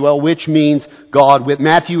Emmanuel, which means God with.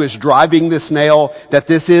 Matthew is driving this nail that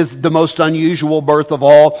this is the most unusual birth of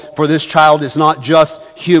all, for this child is not just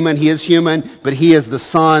human. He is human, but he is the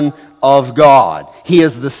Son of God. He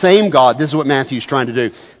is the same God. This is what Matthew's trying to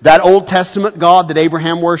do. That Old Testament God that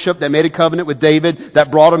Abraham worshiped, that made a covenant with David, that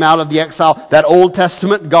brought him out of the exile, that Old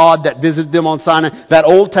Testament God that visited them on Sinai, that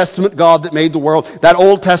Old Testament God that made the world, that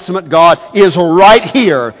Old Testament God is right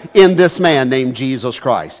here in this man named Jesus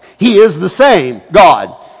Christ. He is the same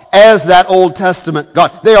God as that Old Testament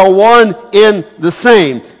God. They are one in the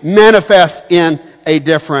same, manifest in a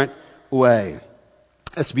different way.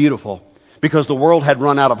 That's beautiful. Because the world had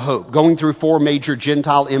run out of hope. Going through 4 major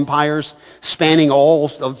Gentile empires, spanning all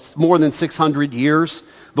of more than 600 years,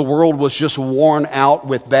 the world was just worn out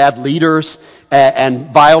with bad leaders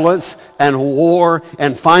and violence and war.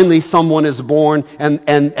 And finally someone is born,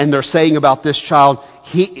 and they're saying about this child,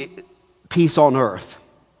 peace on earth,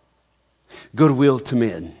 goodwill to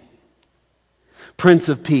men, Prince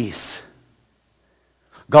of Peace.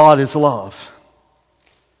 God is love,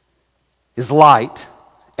 is light,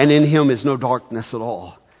 and in him is no darkness at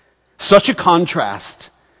all. Such a contrast,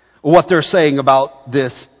 what they're saying about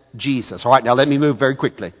this Jesus. All right, now let me move very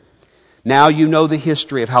quickly. Now you know the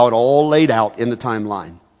history of how it all laid out in the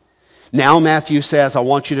timeline. Now Matthew says, I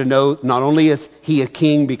want you to know, not only is he a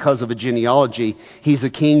king because of a genealogy, he's a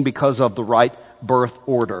king because of the right birth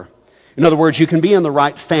order. In other words, you can be in the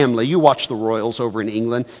right family. You watch the royals over in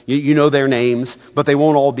England. You know their names, but they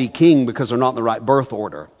won't all be king because they're not in the right birth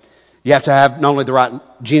order. You have to have not only the right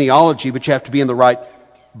genealogy, but you have to be in the right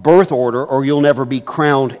birth order, or you'll never be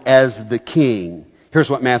crowned as the king. Here's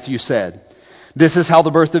what Matthew said. This is how the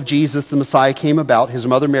birth of Jesus, the Messiah, came about. His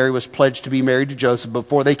mother Mary was pledged to be married to Joseph.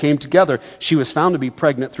 Before they came together, she was found to be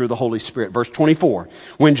pregnant through the Holy Spirit. Verse 24.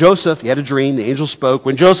 When Joseph, he had a dream, the angel spoke.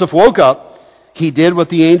 When Joseph woke up, he did what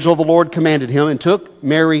the angel of the Lord commanded him and took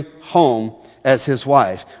Mary home as his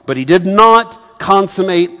wife. But he did not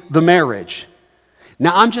consummate the marriage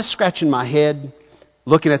Now, I'm just scratching my head,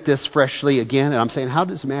 looking at this freshly again, and I'm saying, how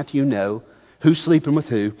does Matthew know who's sleeping with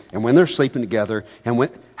who, and when they're sleeping together, and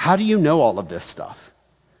how do you know all of this stuff?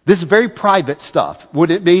 This is very private stuff,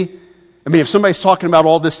 wouldn't it be? I mean, if somebody's talking about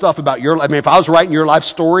all this stuff about your life, I mean, if I was writing your life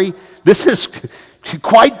story, this is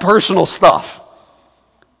quite personal stuff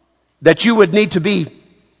that you would need to be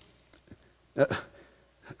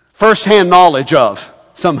first-hand knowledge of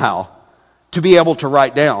somehow to be able to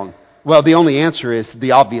write down. Well, the only answer is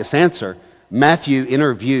the obvious answer. Matthew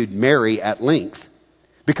interviewed Mary at length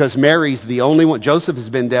because Mary's the only one. Joseph has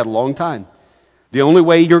been dead a long time. The only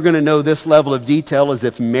way you're going to know this level of detail is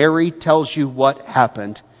if Mary tells you what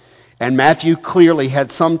happened. And Matthew clearly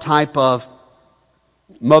had some type of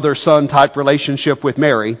mother-son type relationship with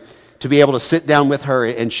Mary to be able to sit down with her,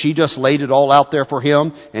 and she just laid it all out there for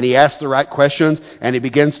him, and he asked the right questions, and he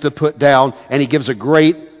begins to put down, and he gives a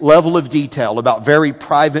great level of detail about very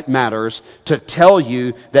private matters to tell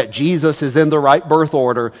you that Jesus is in the right birth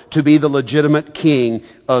order to be the legitimate king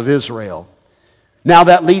of Israel. Now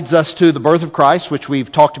that leads us to the birth of Christ, which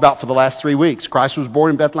we've talked about for the last 3 weeks. Christ was born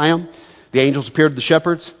in Bethlehem. The angels appeared to the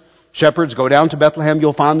shepherds. Shepherds, go down to Bethlehem.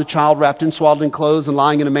 You'll find the child wrapped in swaddling clothes and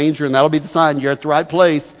lying in a manger, and that'll be the sign you're at the right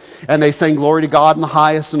place. And they sang, glory to God in the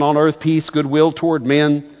highest, and on earth peace, goodwill toward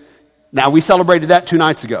men. Now, we celebrated that 2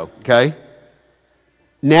 nights ago, okay?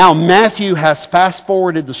 Now, Matthew has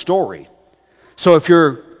fast-forwarded the story. So if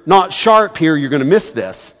you're not sharp here, you're going to miss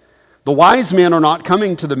this. The wise men are not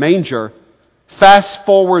coming to the manger.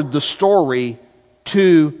 Fast-forward the story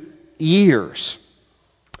 2 years.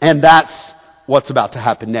 And that's what's about to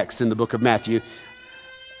happen next in the book of Matthew.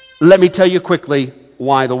 Let me tell you quickly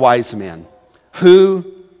why the wise men. Who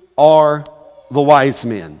are the wise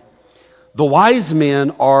men? The wise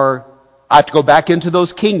men are, I have to go back into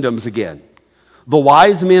those kingdoms again. The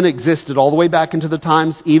wise men existed all the way back into the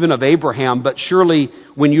times even of Abraham, but surely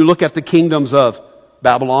when you look at the kingdoms of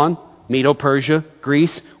Babylon, Medo-Persia,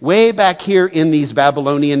 Greece, way back here in these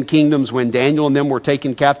Babylonian kingdoms when Daniel and them were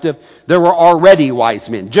taken captive, there were already wise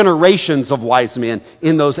men, generations of wise men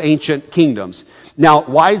in those ancient kingdoms.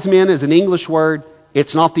 Now, wise men is an English word.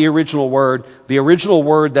 It's not the original word. The original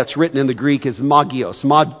word that's written in the Greek is magios,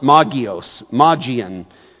 magian.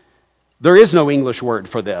 There is no English word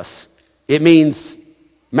for this. It means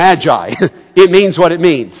magi. It means what it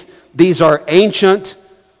means. These are ancient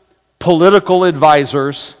political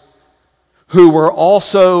advisors who were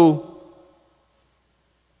also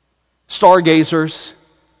stargazers,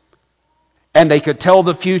 and they could tell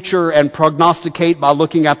the future and prognosticate by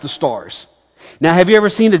looking at the stars. Now, have you ever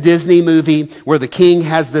seen a Disney movie where the king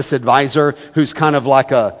has this advisor who's kind of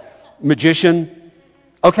like a magician?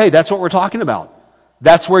 Okay, that's what we're talking about.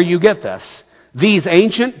 That's where you get this. These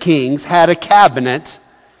ancient kings had a cabinet,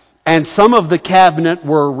 and some of the cabinet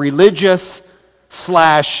were religious /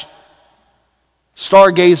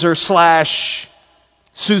 stargazer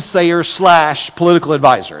 / soothsayer / political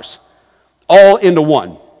advisors. All into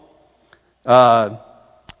one.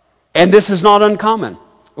 And this is not uncommon.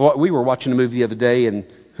 We were watching a movie the other day, and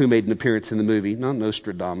who made an appearance in the movie? Not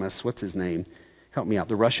Nostradamus. What's his name? Help me out.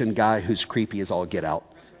 The Russian guy who's creepy as all get out.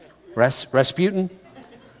 Rasputin?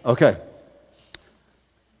 Okay.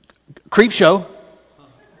 Creep show.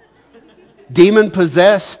 Demon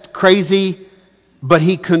possessed, crazy, but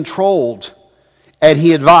he controlled and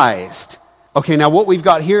he advised. Okay, now what we've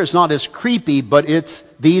got here is not as creepy, but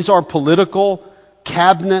these are political,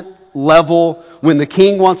 cabinet level. When the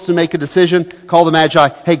king wants to make a decision, call the Magi.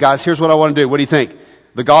 Hey guys, here's what I want to do. What do you think?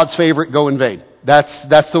 The God's favorite, go invade.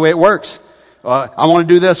 That's the way it works. I want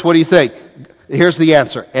to do this. What do you think? Here's the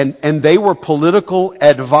answer. And they were political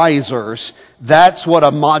advisors. That's what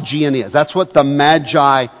a Magian is. That's what the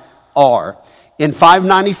Magi are. In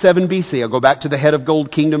 597 BC, I'll go back to the head of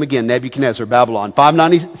gold kingdom again, Nebuchadnezzar, Babylon.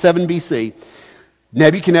 597 BC,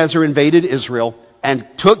 Nebuchadnezzar invaded Israel and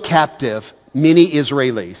took captive many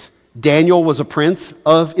Israelis. Daniel was a prince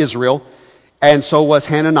of Israel, and so was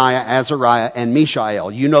Hananiah, Azariah, and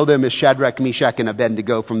Mishael. You know them as Shadrach, Meshach, and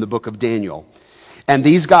Abednego from the book of Daniel. And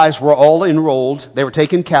these guys were all enrolled. They were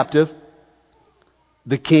taken captive.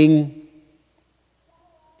 The king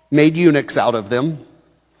made eunuchs out of them.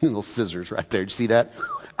 Little scissors right there. Did you see that?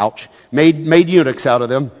 Ouch. Made eunuchs out of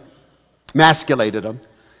them. Emasculated them.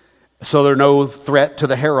 So they're no threat to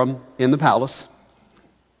the harem in the palace.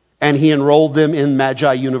 And he enrolled them in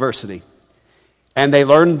Magi University. And they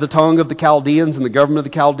learned the tongue of the Chaldeans and the government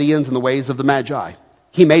of the Chaldeans and the ways of the Magi.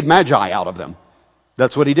 He made Magi out of them.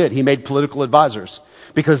 That's what he did. He made political advisors.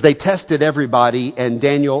 Because they tested everybody, and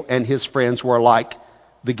Daniel and his friends were like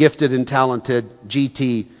the gifted and talented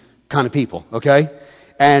GT kind of people. Okay?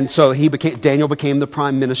 And so Daniel became the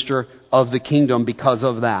prime minister of the kingdom because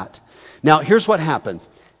of that. Now, here's what happened.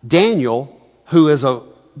 Daniel, who is a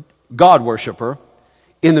God worshiper,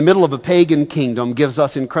 in the middle of a pagan kingdom, gives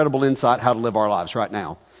us incredible insight how to live our lives right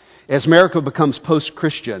now. As America becomes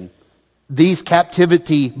post-Christian, these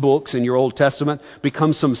captivity books in your Old Testament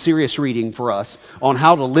become some serious reading for us on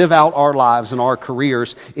how to live out our lives and our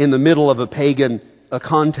careers in the middle of a pagan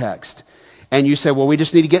context. And you say, well, we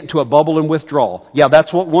just need to get into a bubble and withdraw. Yeah,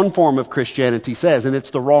 that's what one form of Christianity says, and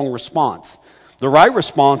it's the wrong response. The right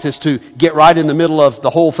response is to get right in the middle of the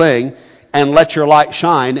whole thing and let your light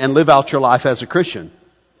shine and live out your life as a Christian.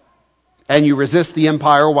 And you resist the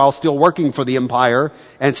empire while still working for the empire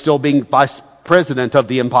and still being vice president of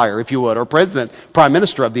the empire, if you would, or prime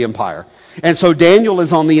minister of the empire. And so Daniel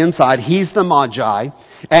is on the inside. He's the Magi,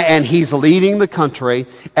 and he's leading the country,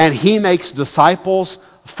 and he makes disciples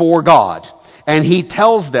for God. And he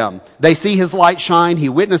tells them, they see his light shine, he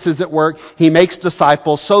witnesses at work, he makes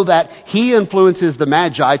disciples so that he influences the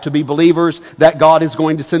Magi to be believers that God is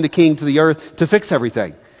going to send a king to the earth to fix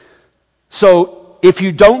everything. So, if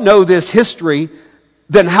you don't know this history,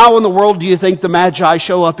 then how in the world do you think the Magi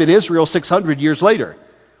show up in Israel 600 years later?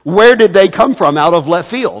 Where did they come from out of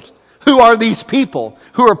left field? Who are these people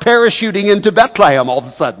who are parachuting into Bethlehem all of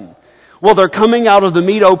a sudden? Well, they're coming out of the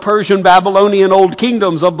Medo-Persian, Babylonian old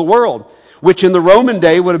kingdoms of the world, which in the Roman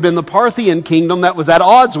day would have been the Parthian kingdom that was at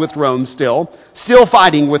odds with Rome still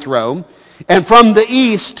fighting with Rome. And from the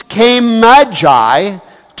east came Magi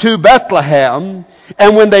to Bethlehem,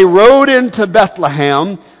 and when they rode into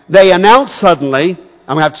Bethlehem, they announced suddenly,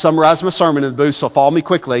 I'm going to have to summarize my sermon in the booth, so follow me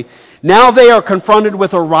quickly. Now they are confronted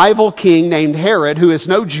with a rival king named Herod, who is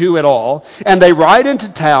no Jew at all, and they ride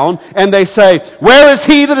into town, and they say, "Where is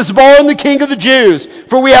he that is born the King of the Jews?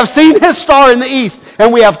 For we have seen his star in the east,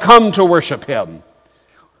 and we have come to worship him."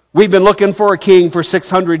 We've been looking for a king for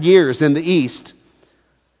 600 years in the east.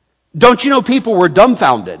 Don't you know people were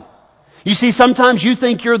dumbfounded? You see, sometimes you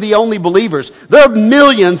think you're the only believers. There are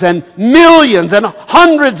millions and millions and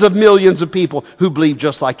hundreds of millions of people who believe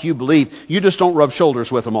just like you believe. You just don't rub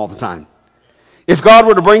shoulders with them all the time. If God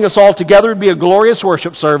were to bring us all together, it'd be a glorious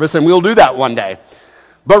worship service, and we'll do that one day.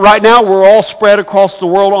 But right now, we're all spread across the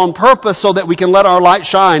world on purpose so that we can let our light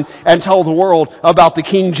shine and tell the world about the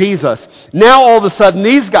King Jesus. Now, all of a sudden,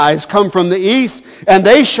 these guys come from the east, and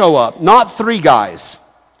they show up. Not 3 guys.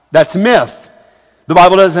 That's myth. The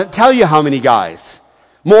Bible doesn't tell you how many guys.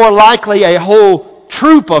 More likely a whole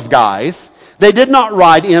troop of guys. They did not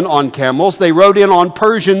ride in on camels. They rode in on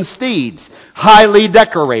Persian steeds, highly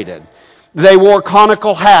decorated. They wore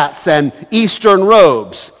conical hats and Eastern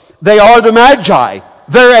robes. They are the Magi.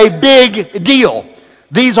 They're a big deal.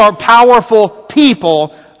 These are powerful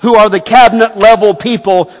people who are the cabinet level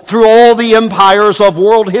people through all the empires of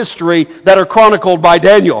world history that are chronicled by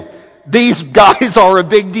Daniel. These guys are a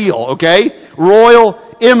big deal, okay? Royal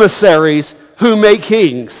emissaries who make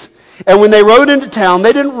kings. And when they rode into town,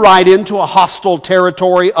 they didn't ride into a hostile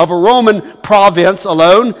territory of a Roman province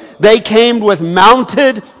alone. They came with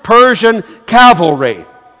mounted Persian cavalry.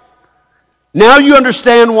 Now you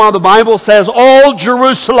understand why the Bible says all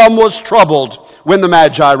Jerusalem was troubled when the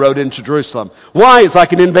Magi rode into Jerusalem. Why? It's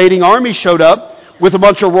like an invading army showed up with a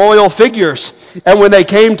bunch of royal figures. And when they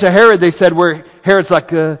came to Herod, they said, Herod's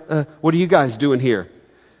like, what are you guys doing here?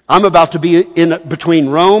 I'm about to be in between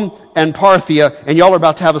Rome and Parthia, and y'all are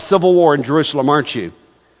about to have a civil war in Jerusalem, aren't you?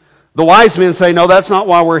 The wise men say, no, that's not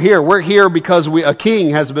why we're here. We're here because a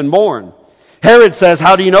king has been born. Herod says,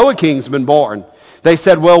 how do you know a king's been born? They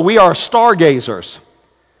said, well, we are stargazers.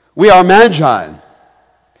 We are magi.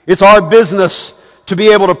 It's our business to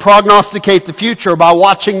be able to prognosticate the future by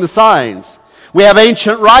watching the signs. We have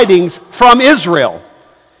ancient writings from Israel.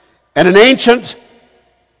 And an ancient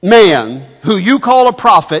man who you call a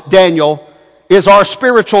prophet, Daniel, is our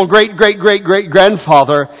spiritual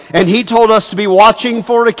great-great-great-great-grandfather, and he told us to be watching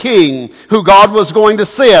for a king who God was going to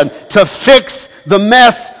send to fix the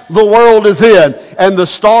mess the world is in. And the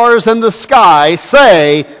stars in the sky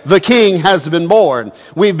say the king has been born.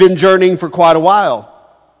 We've been journeying for quite a while.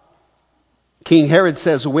 King Herod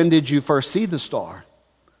says, when did you first see the star?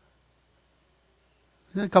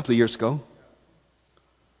 A couple of years ago.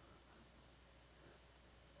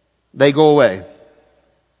 They go away.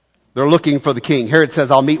 They're looking for the king. Herod says,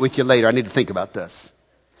 I'll meet with you later. I need to think about this.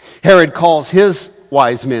 Herod calls his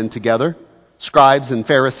wise men together, scribes and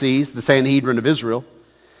Pharisees, the Sanhedrin of Israel.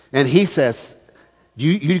 And he says,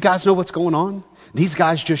 you guys know what's going on? These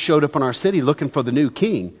guys just showed up in our city looking for the new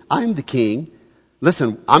king. I'm the king.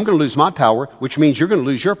 Listen, I'm going to lose my power, which means you're going to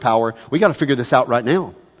lose your power. We got to figure this out right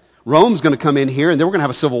now. Rome's going to come in here, and then we're going to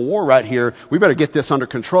have a civil war right here. We better get this under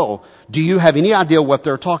control. Do you have any idea what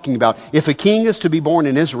they're talking about? If a king is to be born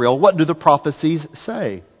in Israel, what do the prophecies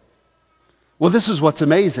say? Well, this is what's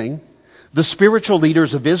amazing. The spiritual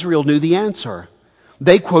leaders of Israel knew the answer.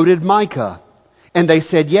 They quoted Micah, and they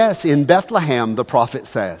said, yes, in Bethlehem, the prophet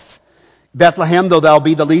says. Bethlehem, though thou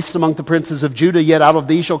be the least among the princes of Judah, yet out of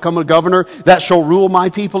thee shall come a governor that shall rule my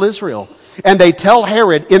people Israel. And they tell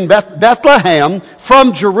Herod, in Bethlehem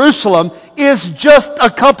from Jerusalem is just a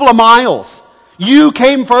couple of miles. You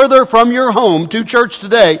came further from your home to church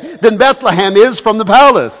today than Bethlehem is from the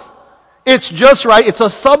palace. It's just right. It's a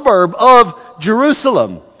suburb of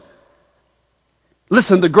Jerusalem.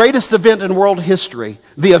 Listen, the greatest event in world history,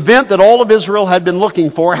 the event that all of Israel had been looking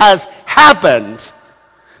for, has happened.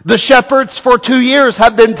 The shepherds for 2 years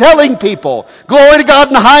have been telling people, glory to God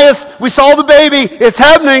in the highest, we saw the baby, it's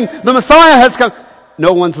happening, the Messiah has come.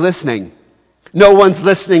 No one's listening. No one's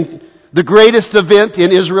listening. The greatest event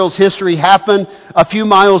in Israel's history happened a few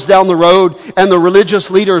miles down the road, and the religious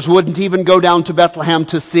leaders wouldn't even go down to Bethlehem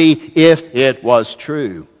to see if it was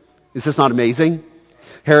true. Is this not amazing?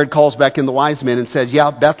 Herod calls back in the wise men and says, yeah,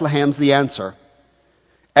 Bethlehem's the answer.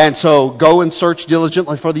 And so go and search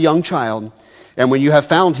diligently for the young child. And when you have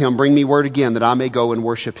found him, bring me word again that I may go and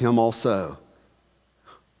worship him also.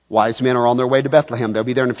 Wise men are on their way to Bethlehem. They'll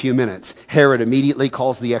be there in a few minutes. Herod immediately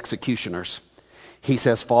calls the executioners. He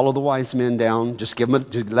says, follow the wise men down. Just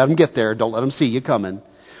let them get there. Don't let them see you coming.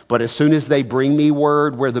 But as soon as they bring me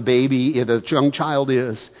word where the young child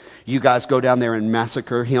is, you guys go down there and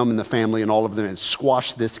massacre him and the family and all of them and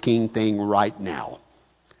squash this king thing right now.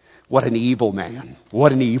 What an evil man.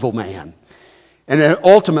 What an evil man. And then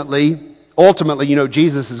ultimately,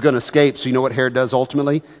 Jesus is going to escape. So you know what Herod does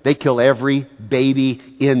ultimately? They kill every baby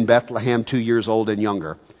in Bethlehem 2 years old and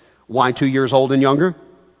younger. Why 2 years old and younger?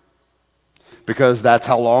 Because that's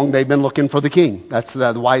how long they've been looking for the king. That's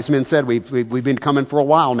the wise men said, we've been coming for a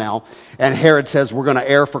while now. And Herod says, we're going to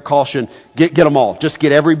err for caution. Get them all. Just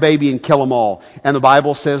get every baby and kill them all. And the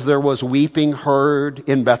Bible says there was weeping heard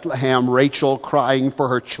in Bethlehem, Rachel crying for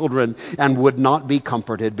her children and would not be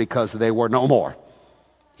comforted because they were no more.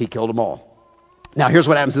 He killed them all. Now here's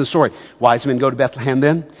what happens in the story. Wise men go to Bethlehem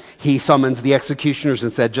then. He summons the executioners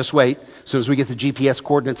and said, just wait. As soon as we get the GPS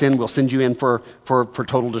coordinates in, we'll send you in for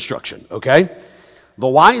total destruction. Okay? The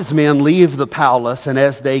wise men leave the palace, and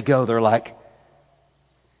as they go, they're like,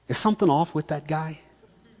 is something off with that guy?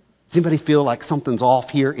 Does anybody feel like something's off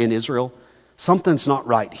here in Israel? Something's not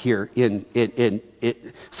right here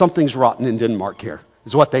something's rotten in Denmark here,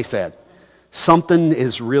 is what they said. Something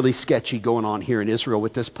is really sketchy going on here in Israel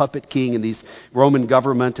with this puppet king and these Roman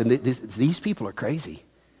government. And these people are crazy.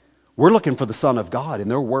 We're looking for the Son of God,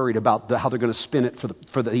 and they're worried about how they're going to spin it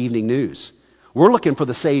for the evening news. We're looking for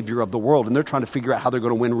the Savior of the world, and they're trying to figure out how they're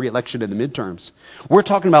going to win re-election in the midterms. We're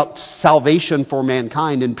talking about salvation for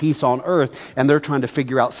mankind and peace on earth, and they're trying to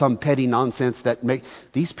figure out some petty nonsense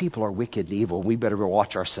these people are wicked and evil. We better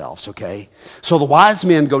watch ourselves, okay? So the wise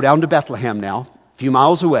men go down to Bethlehem now, a few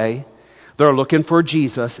miles away. They're looking for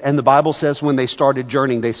Jesus, and the Bible says when they started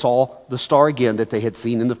journeying, they saw the star again that they had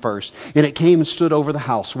seen in the first. And it came and stood over the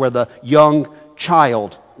house where the young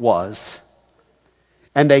child was.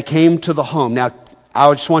 And they came to the home. Now,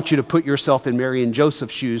 I just want you to put yourself in Mary and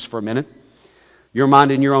Joseph's shoes for a minute. You're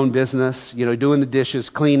minding your own business, doing the dishes,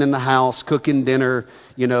 cleaning the house, cooking dinner,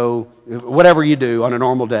 whatever you do on a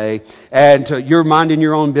normal day. And you're minding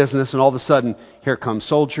your own business, and all of a sudden, here come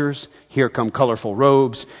soldiers. Here come colorful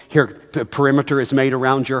robes. Here, the perimeter is made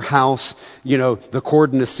around your house. The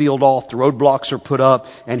cordon is sealed off. The roadblocks are put up.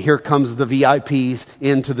 And here comes the VIPs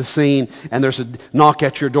into the scene. And there's a knock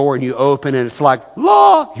at your door, and you open, and it's like,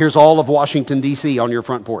 la! Here's all of Washington, D.C. on your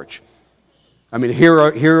front porch. I mean, here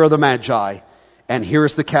are the Magi. And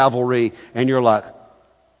here's the cavalry. And you're like,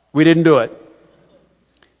 we didn't do it.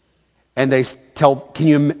 And they tell,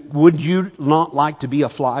 would you not like to be a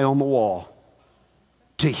fly on the wall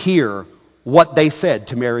to hear what they said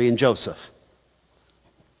to Mary and Joseph?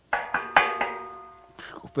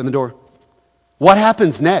 Open the door. What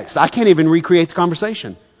happens next? I can't even recreate the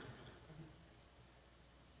conversation.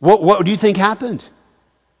 What do you think happened?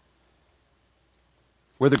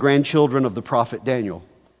 We're the grandchildren of the prophet Daniel.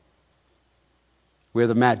 We're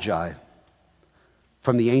the Magi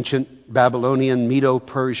from the ancient Babylonian,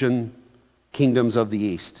 Medo-Persian kingdoms of the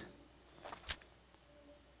East.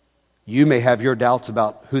 You may have your doubts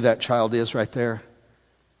about who that child is right there.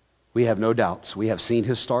 We have no doubts. We have seen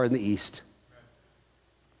his star in the east.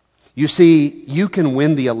 You see, you can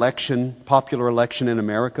win the election, popular election in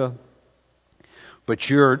America, but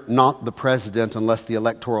you're not the president unless the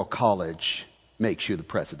Electoral College makes you the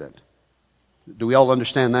president. Do we all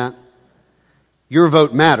understand that? Your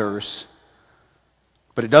vote matters,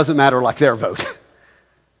 but it doesn't matter like their vote.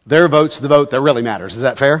 Their vote's the vote that really matters. Is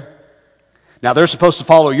that fair? Now, they're supposed to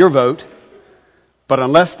follow your vote, but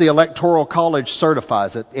unless the Electoral College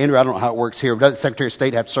certifies it, Andrew, I don't know how it works here. Doesn't the Secretary of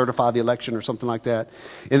State have to certify the election or something like that?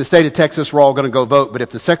 In the state of Texas, we're all going to go vote, but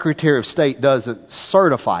if the Secretary of State doesn't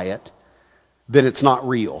certify it, then it's not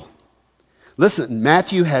real. Listen,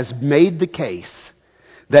 Matthew has made the case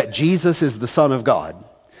that Jesus is the Son of God,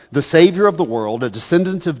 the Savior of the world, a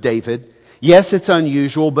descendant of David. Yes, it's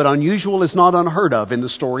unusual, but unusual is not unheard of in the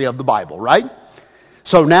story of the Bible, right?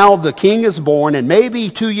 So now the king is born, and maybe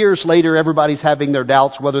 2 years later everybody's having their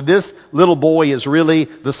doubts whether this little boy is really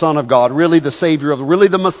the Son of God, really the Savior, really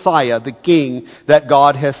the Messiah, the King that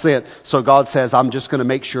God has sent. So God says, I'm just going to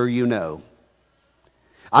make sure you know.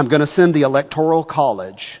 I'm going to send the Electoral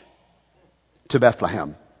College to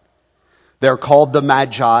Bethlehem. They're called the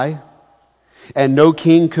Magi, and no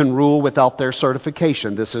king can rule without their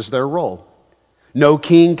certification. This is their role. No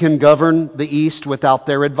king can govern the East without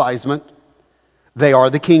their advisement. They are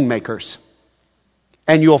the kingmakers.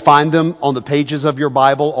 And you'll find them on the pages of your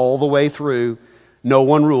Bible all the way through. No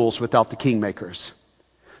one rules without the kingmakers.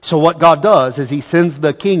 So what God does is He sends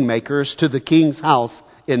the kingmakers to the king's house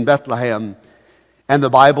in Bethlehem. And the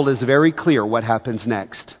Bible is very clear what happens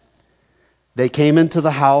next. They came into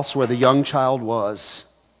the house where the young child was,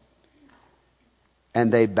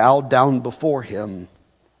 and they bowed down before Him,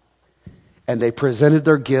 and they presented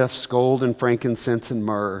their gifts, gold and frankincense and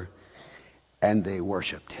myrrh, and they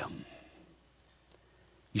worshiped Him.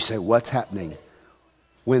 You say, what's happening?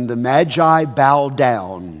 When the Magi bow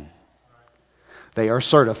down, they are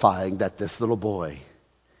certifying that this little boy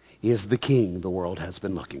is the king the world has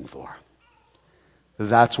been looking for.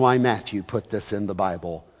 That's why Matthew put this in the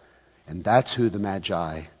Bible. And that's who the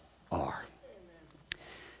Magi are.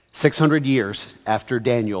 600 years after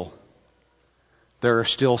Daniel, there are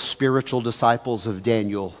still spiritual disciples of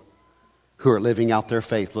Daniel who are living out their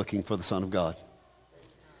faith looking for the Son of God.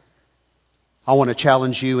 I want to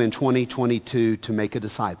challenge you in 2022 to make a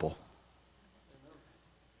disciple.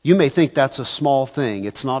 You may think that's a small thing.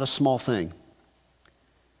 It's not a small thing.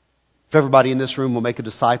 If everybody in this room will make a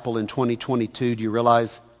disciple in 2022, do you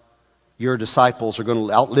realize your disciples are going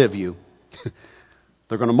to outlive you?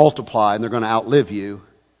 They're going to multiply and they're going to outlive you.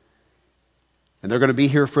 And they're going to be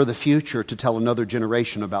here for the future to tell another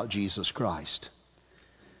generation about Jesus Christ.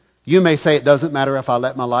 You may say it doesn't matter if I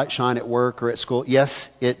let my light shine at work or at school. Yes,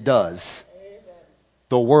 it does.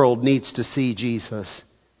 The world needs to see Jesus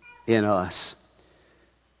in us.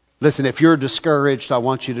 Listen, if you're discouraged, I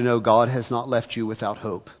want you to know God has not left you without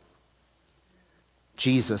hope.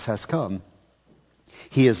 Jesus has come.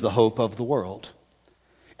 He is the hope of the world.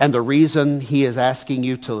 And the reason He is asking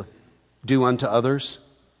you to do unto others,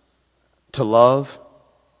 to love,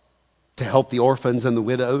 to help the orphans and the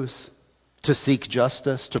widows, to seek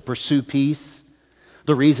justice, to pursue peace,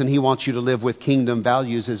 the reason He wants you to live with kingdom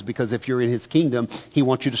values is because if you're in His kingdom, He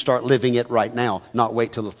wants you to start living it right now, not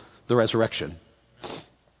wait till the resurrection.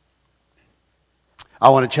 I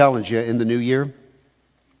want to challenge you in the new year,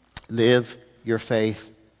 live your faith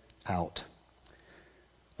out.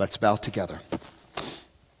 Let's bow together.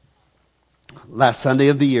 Last Sunday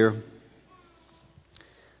of the year,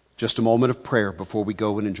 just a moment of prayer before we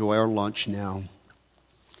go and enjoy our lunch now.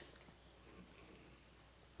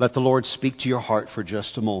 Let the Lord speak to your heart for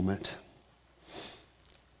just a moment.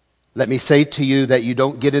 Let me say to you that you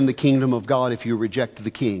don't get in the kingdom of God if you reject the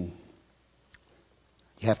King.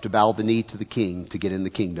 You have to bow the knee to the King to get in the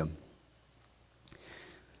kingdom.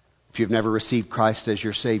 If you've never received Christ as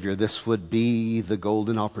your Savior, this would be the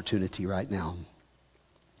golden opportunity right now.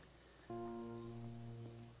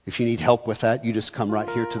 If you need help with that, you just come right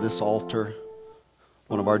here to this altar.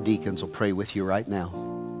 One of our deacons will pray with you right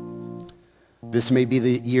now. This may be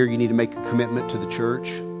the year you need to make a commitment to the church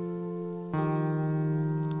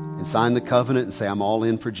and sign the covenant and say, I'm all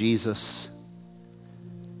in for Jesus.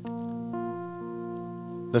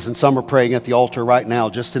 Listen, some are praying at the altar right now,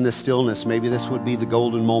 just in this stillness. Maybe this would be the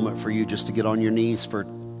golden moment for you just to get on your knees for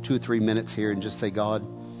 2 or 3 minutes here and just say, God,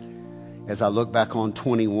 as I look back on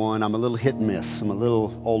 21, I'm a little hit and miss. I'm a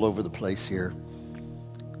little all over the place here.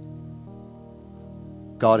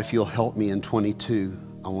 God, if you'll help me in 22,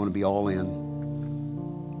 I want to be all in.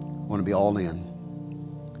 I want to be all in.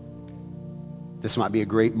 This might be a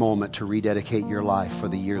great moment to rededicate your life for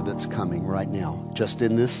the year that's coming right now. Just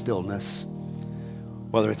in this stillness,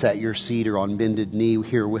 whether it's at your seat or on bended knee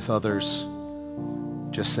here with others,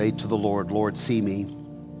 just say to the Lord, Lord, see me,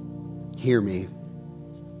 hear me.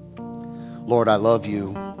 Lord, I love you.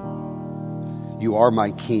 You are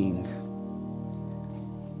my King.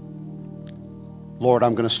 Lord,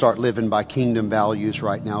 I'm going to start living by kingdom values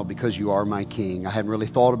right now because you are my king. I hadn't really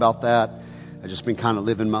thought about that. I've just been kind of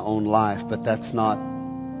living my own life, but that's not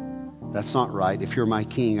right. If you're my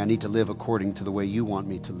king, I need to live according to the way you want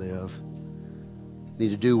me to live. I need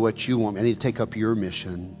to do what you want me. I need to take up your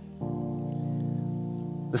mission.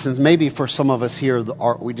 Listen, maybe for some of us here,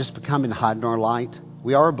 we just become hiding our light.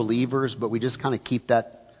 We are believers, but we just kind of keep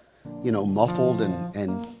that, muffled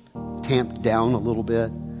and tamped down a little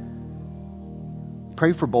bit.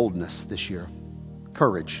 Pray for boldness this year.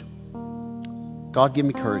 Courage. God, give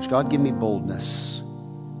me courage. God, give me boldness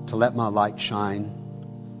to let my light shine.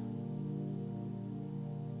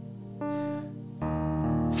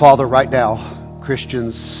 Father, right now,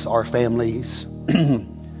 Christians, our families,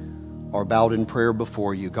 are bowed in prayer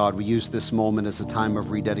before you. God, we use this moment as a time of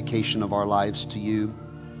rededication of our lives to you.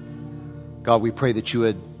 God, we pray that you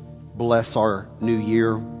would bless our new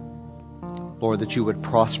year. Lord, that you would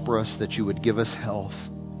prosper us, that you would give us health.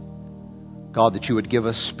 God, that you would give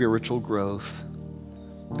us spiritual growth.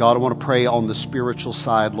 God, I want to pray on the spiritual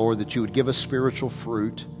side, Lord, that you would give us spiritual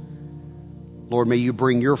fruit. Lord, may you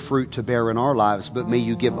bring your fruit to bear in our lives, but may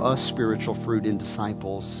you give us spiritual fruit in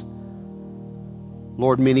disciples.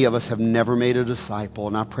 Lord, many of us have never made a disciple,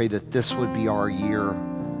 and I pray that this would be our year,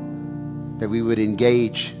 that we would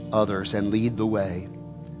engage others and lead the way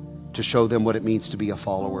to show them what it means to be a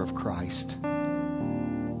follower of Christ.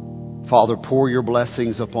 Father, pour your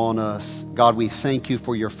blessings upon us. God, we thank you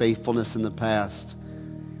for your faithfulness in the past,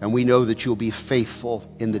 and we know that you'll be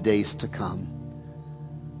faithful in the days to come.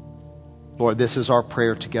 Lord, this is our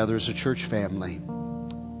prayer together as a church family.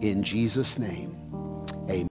 In Jesus' name.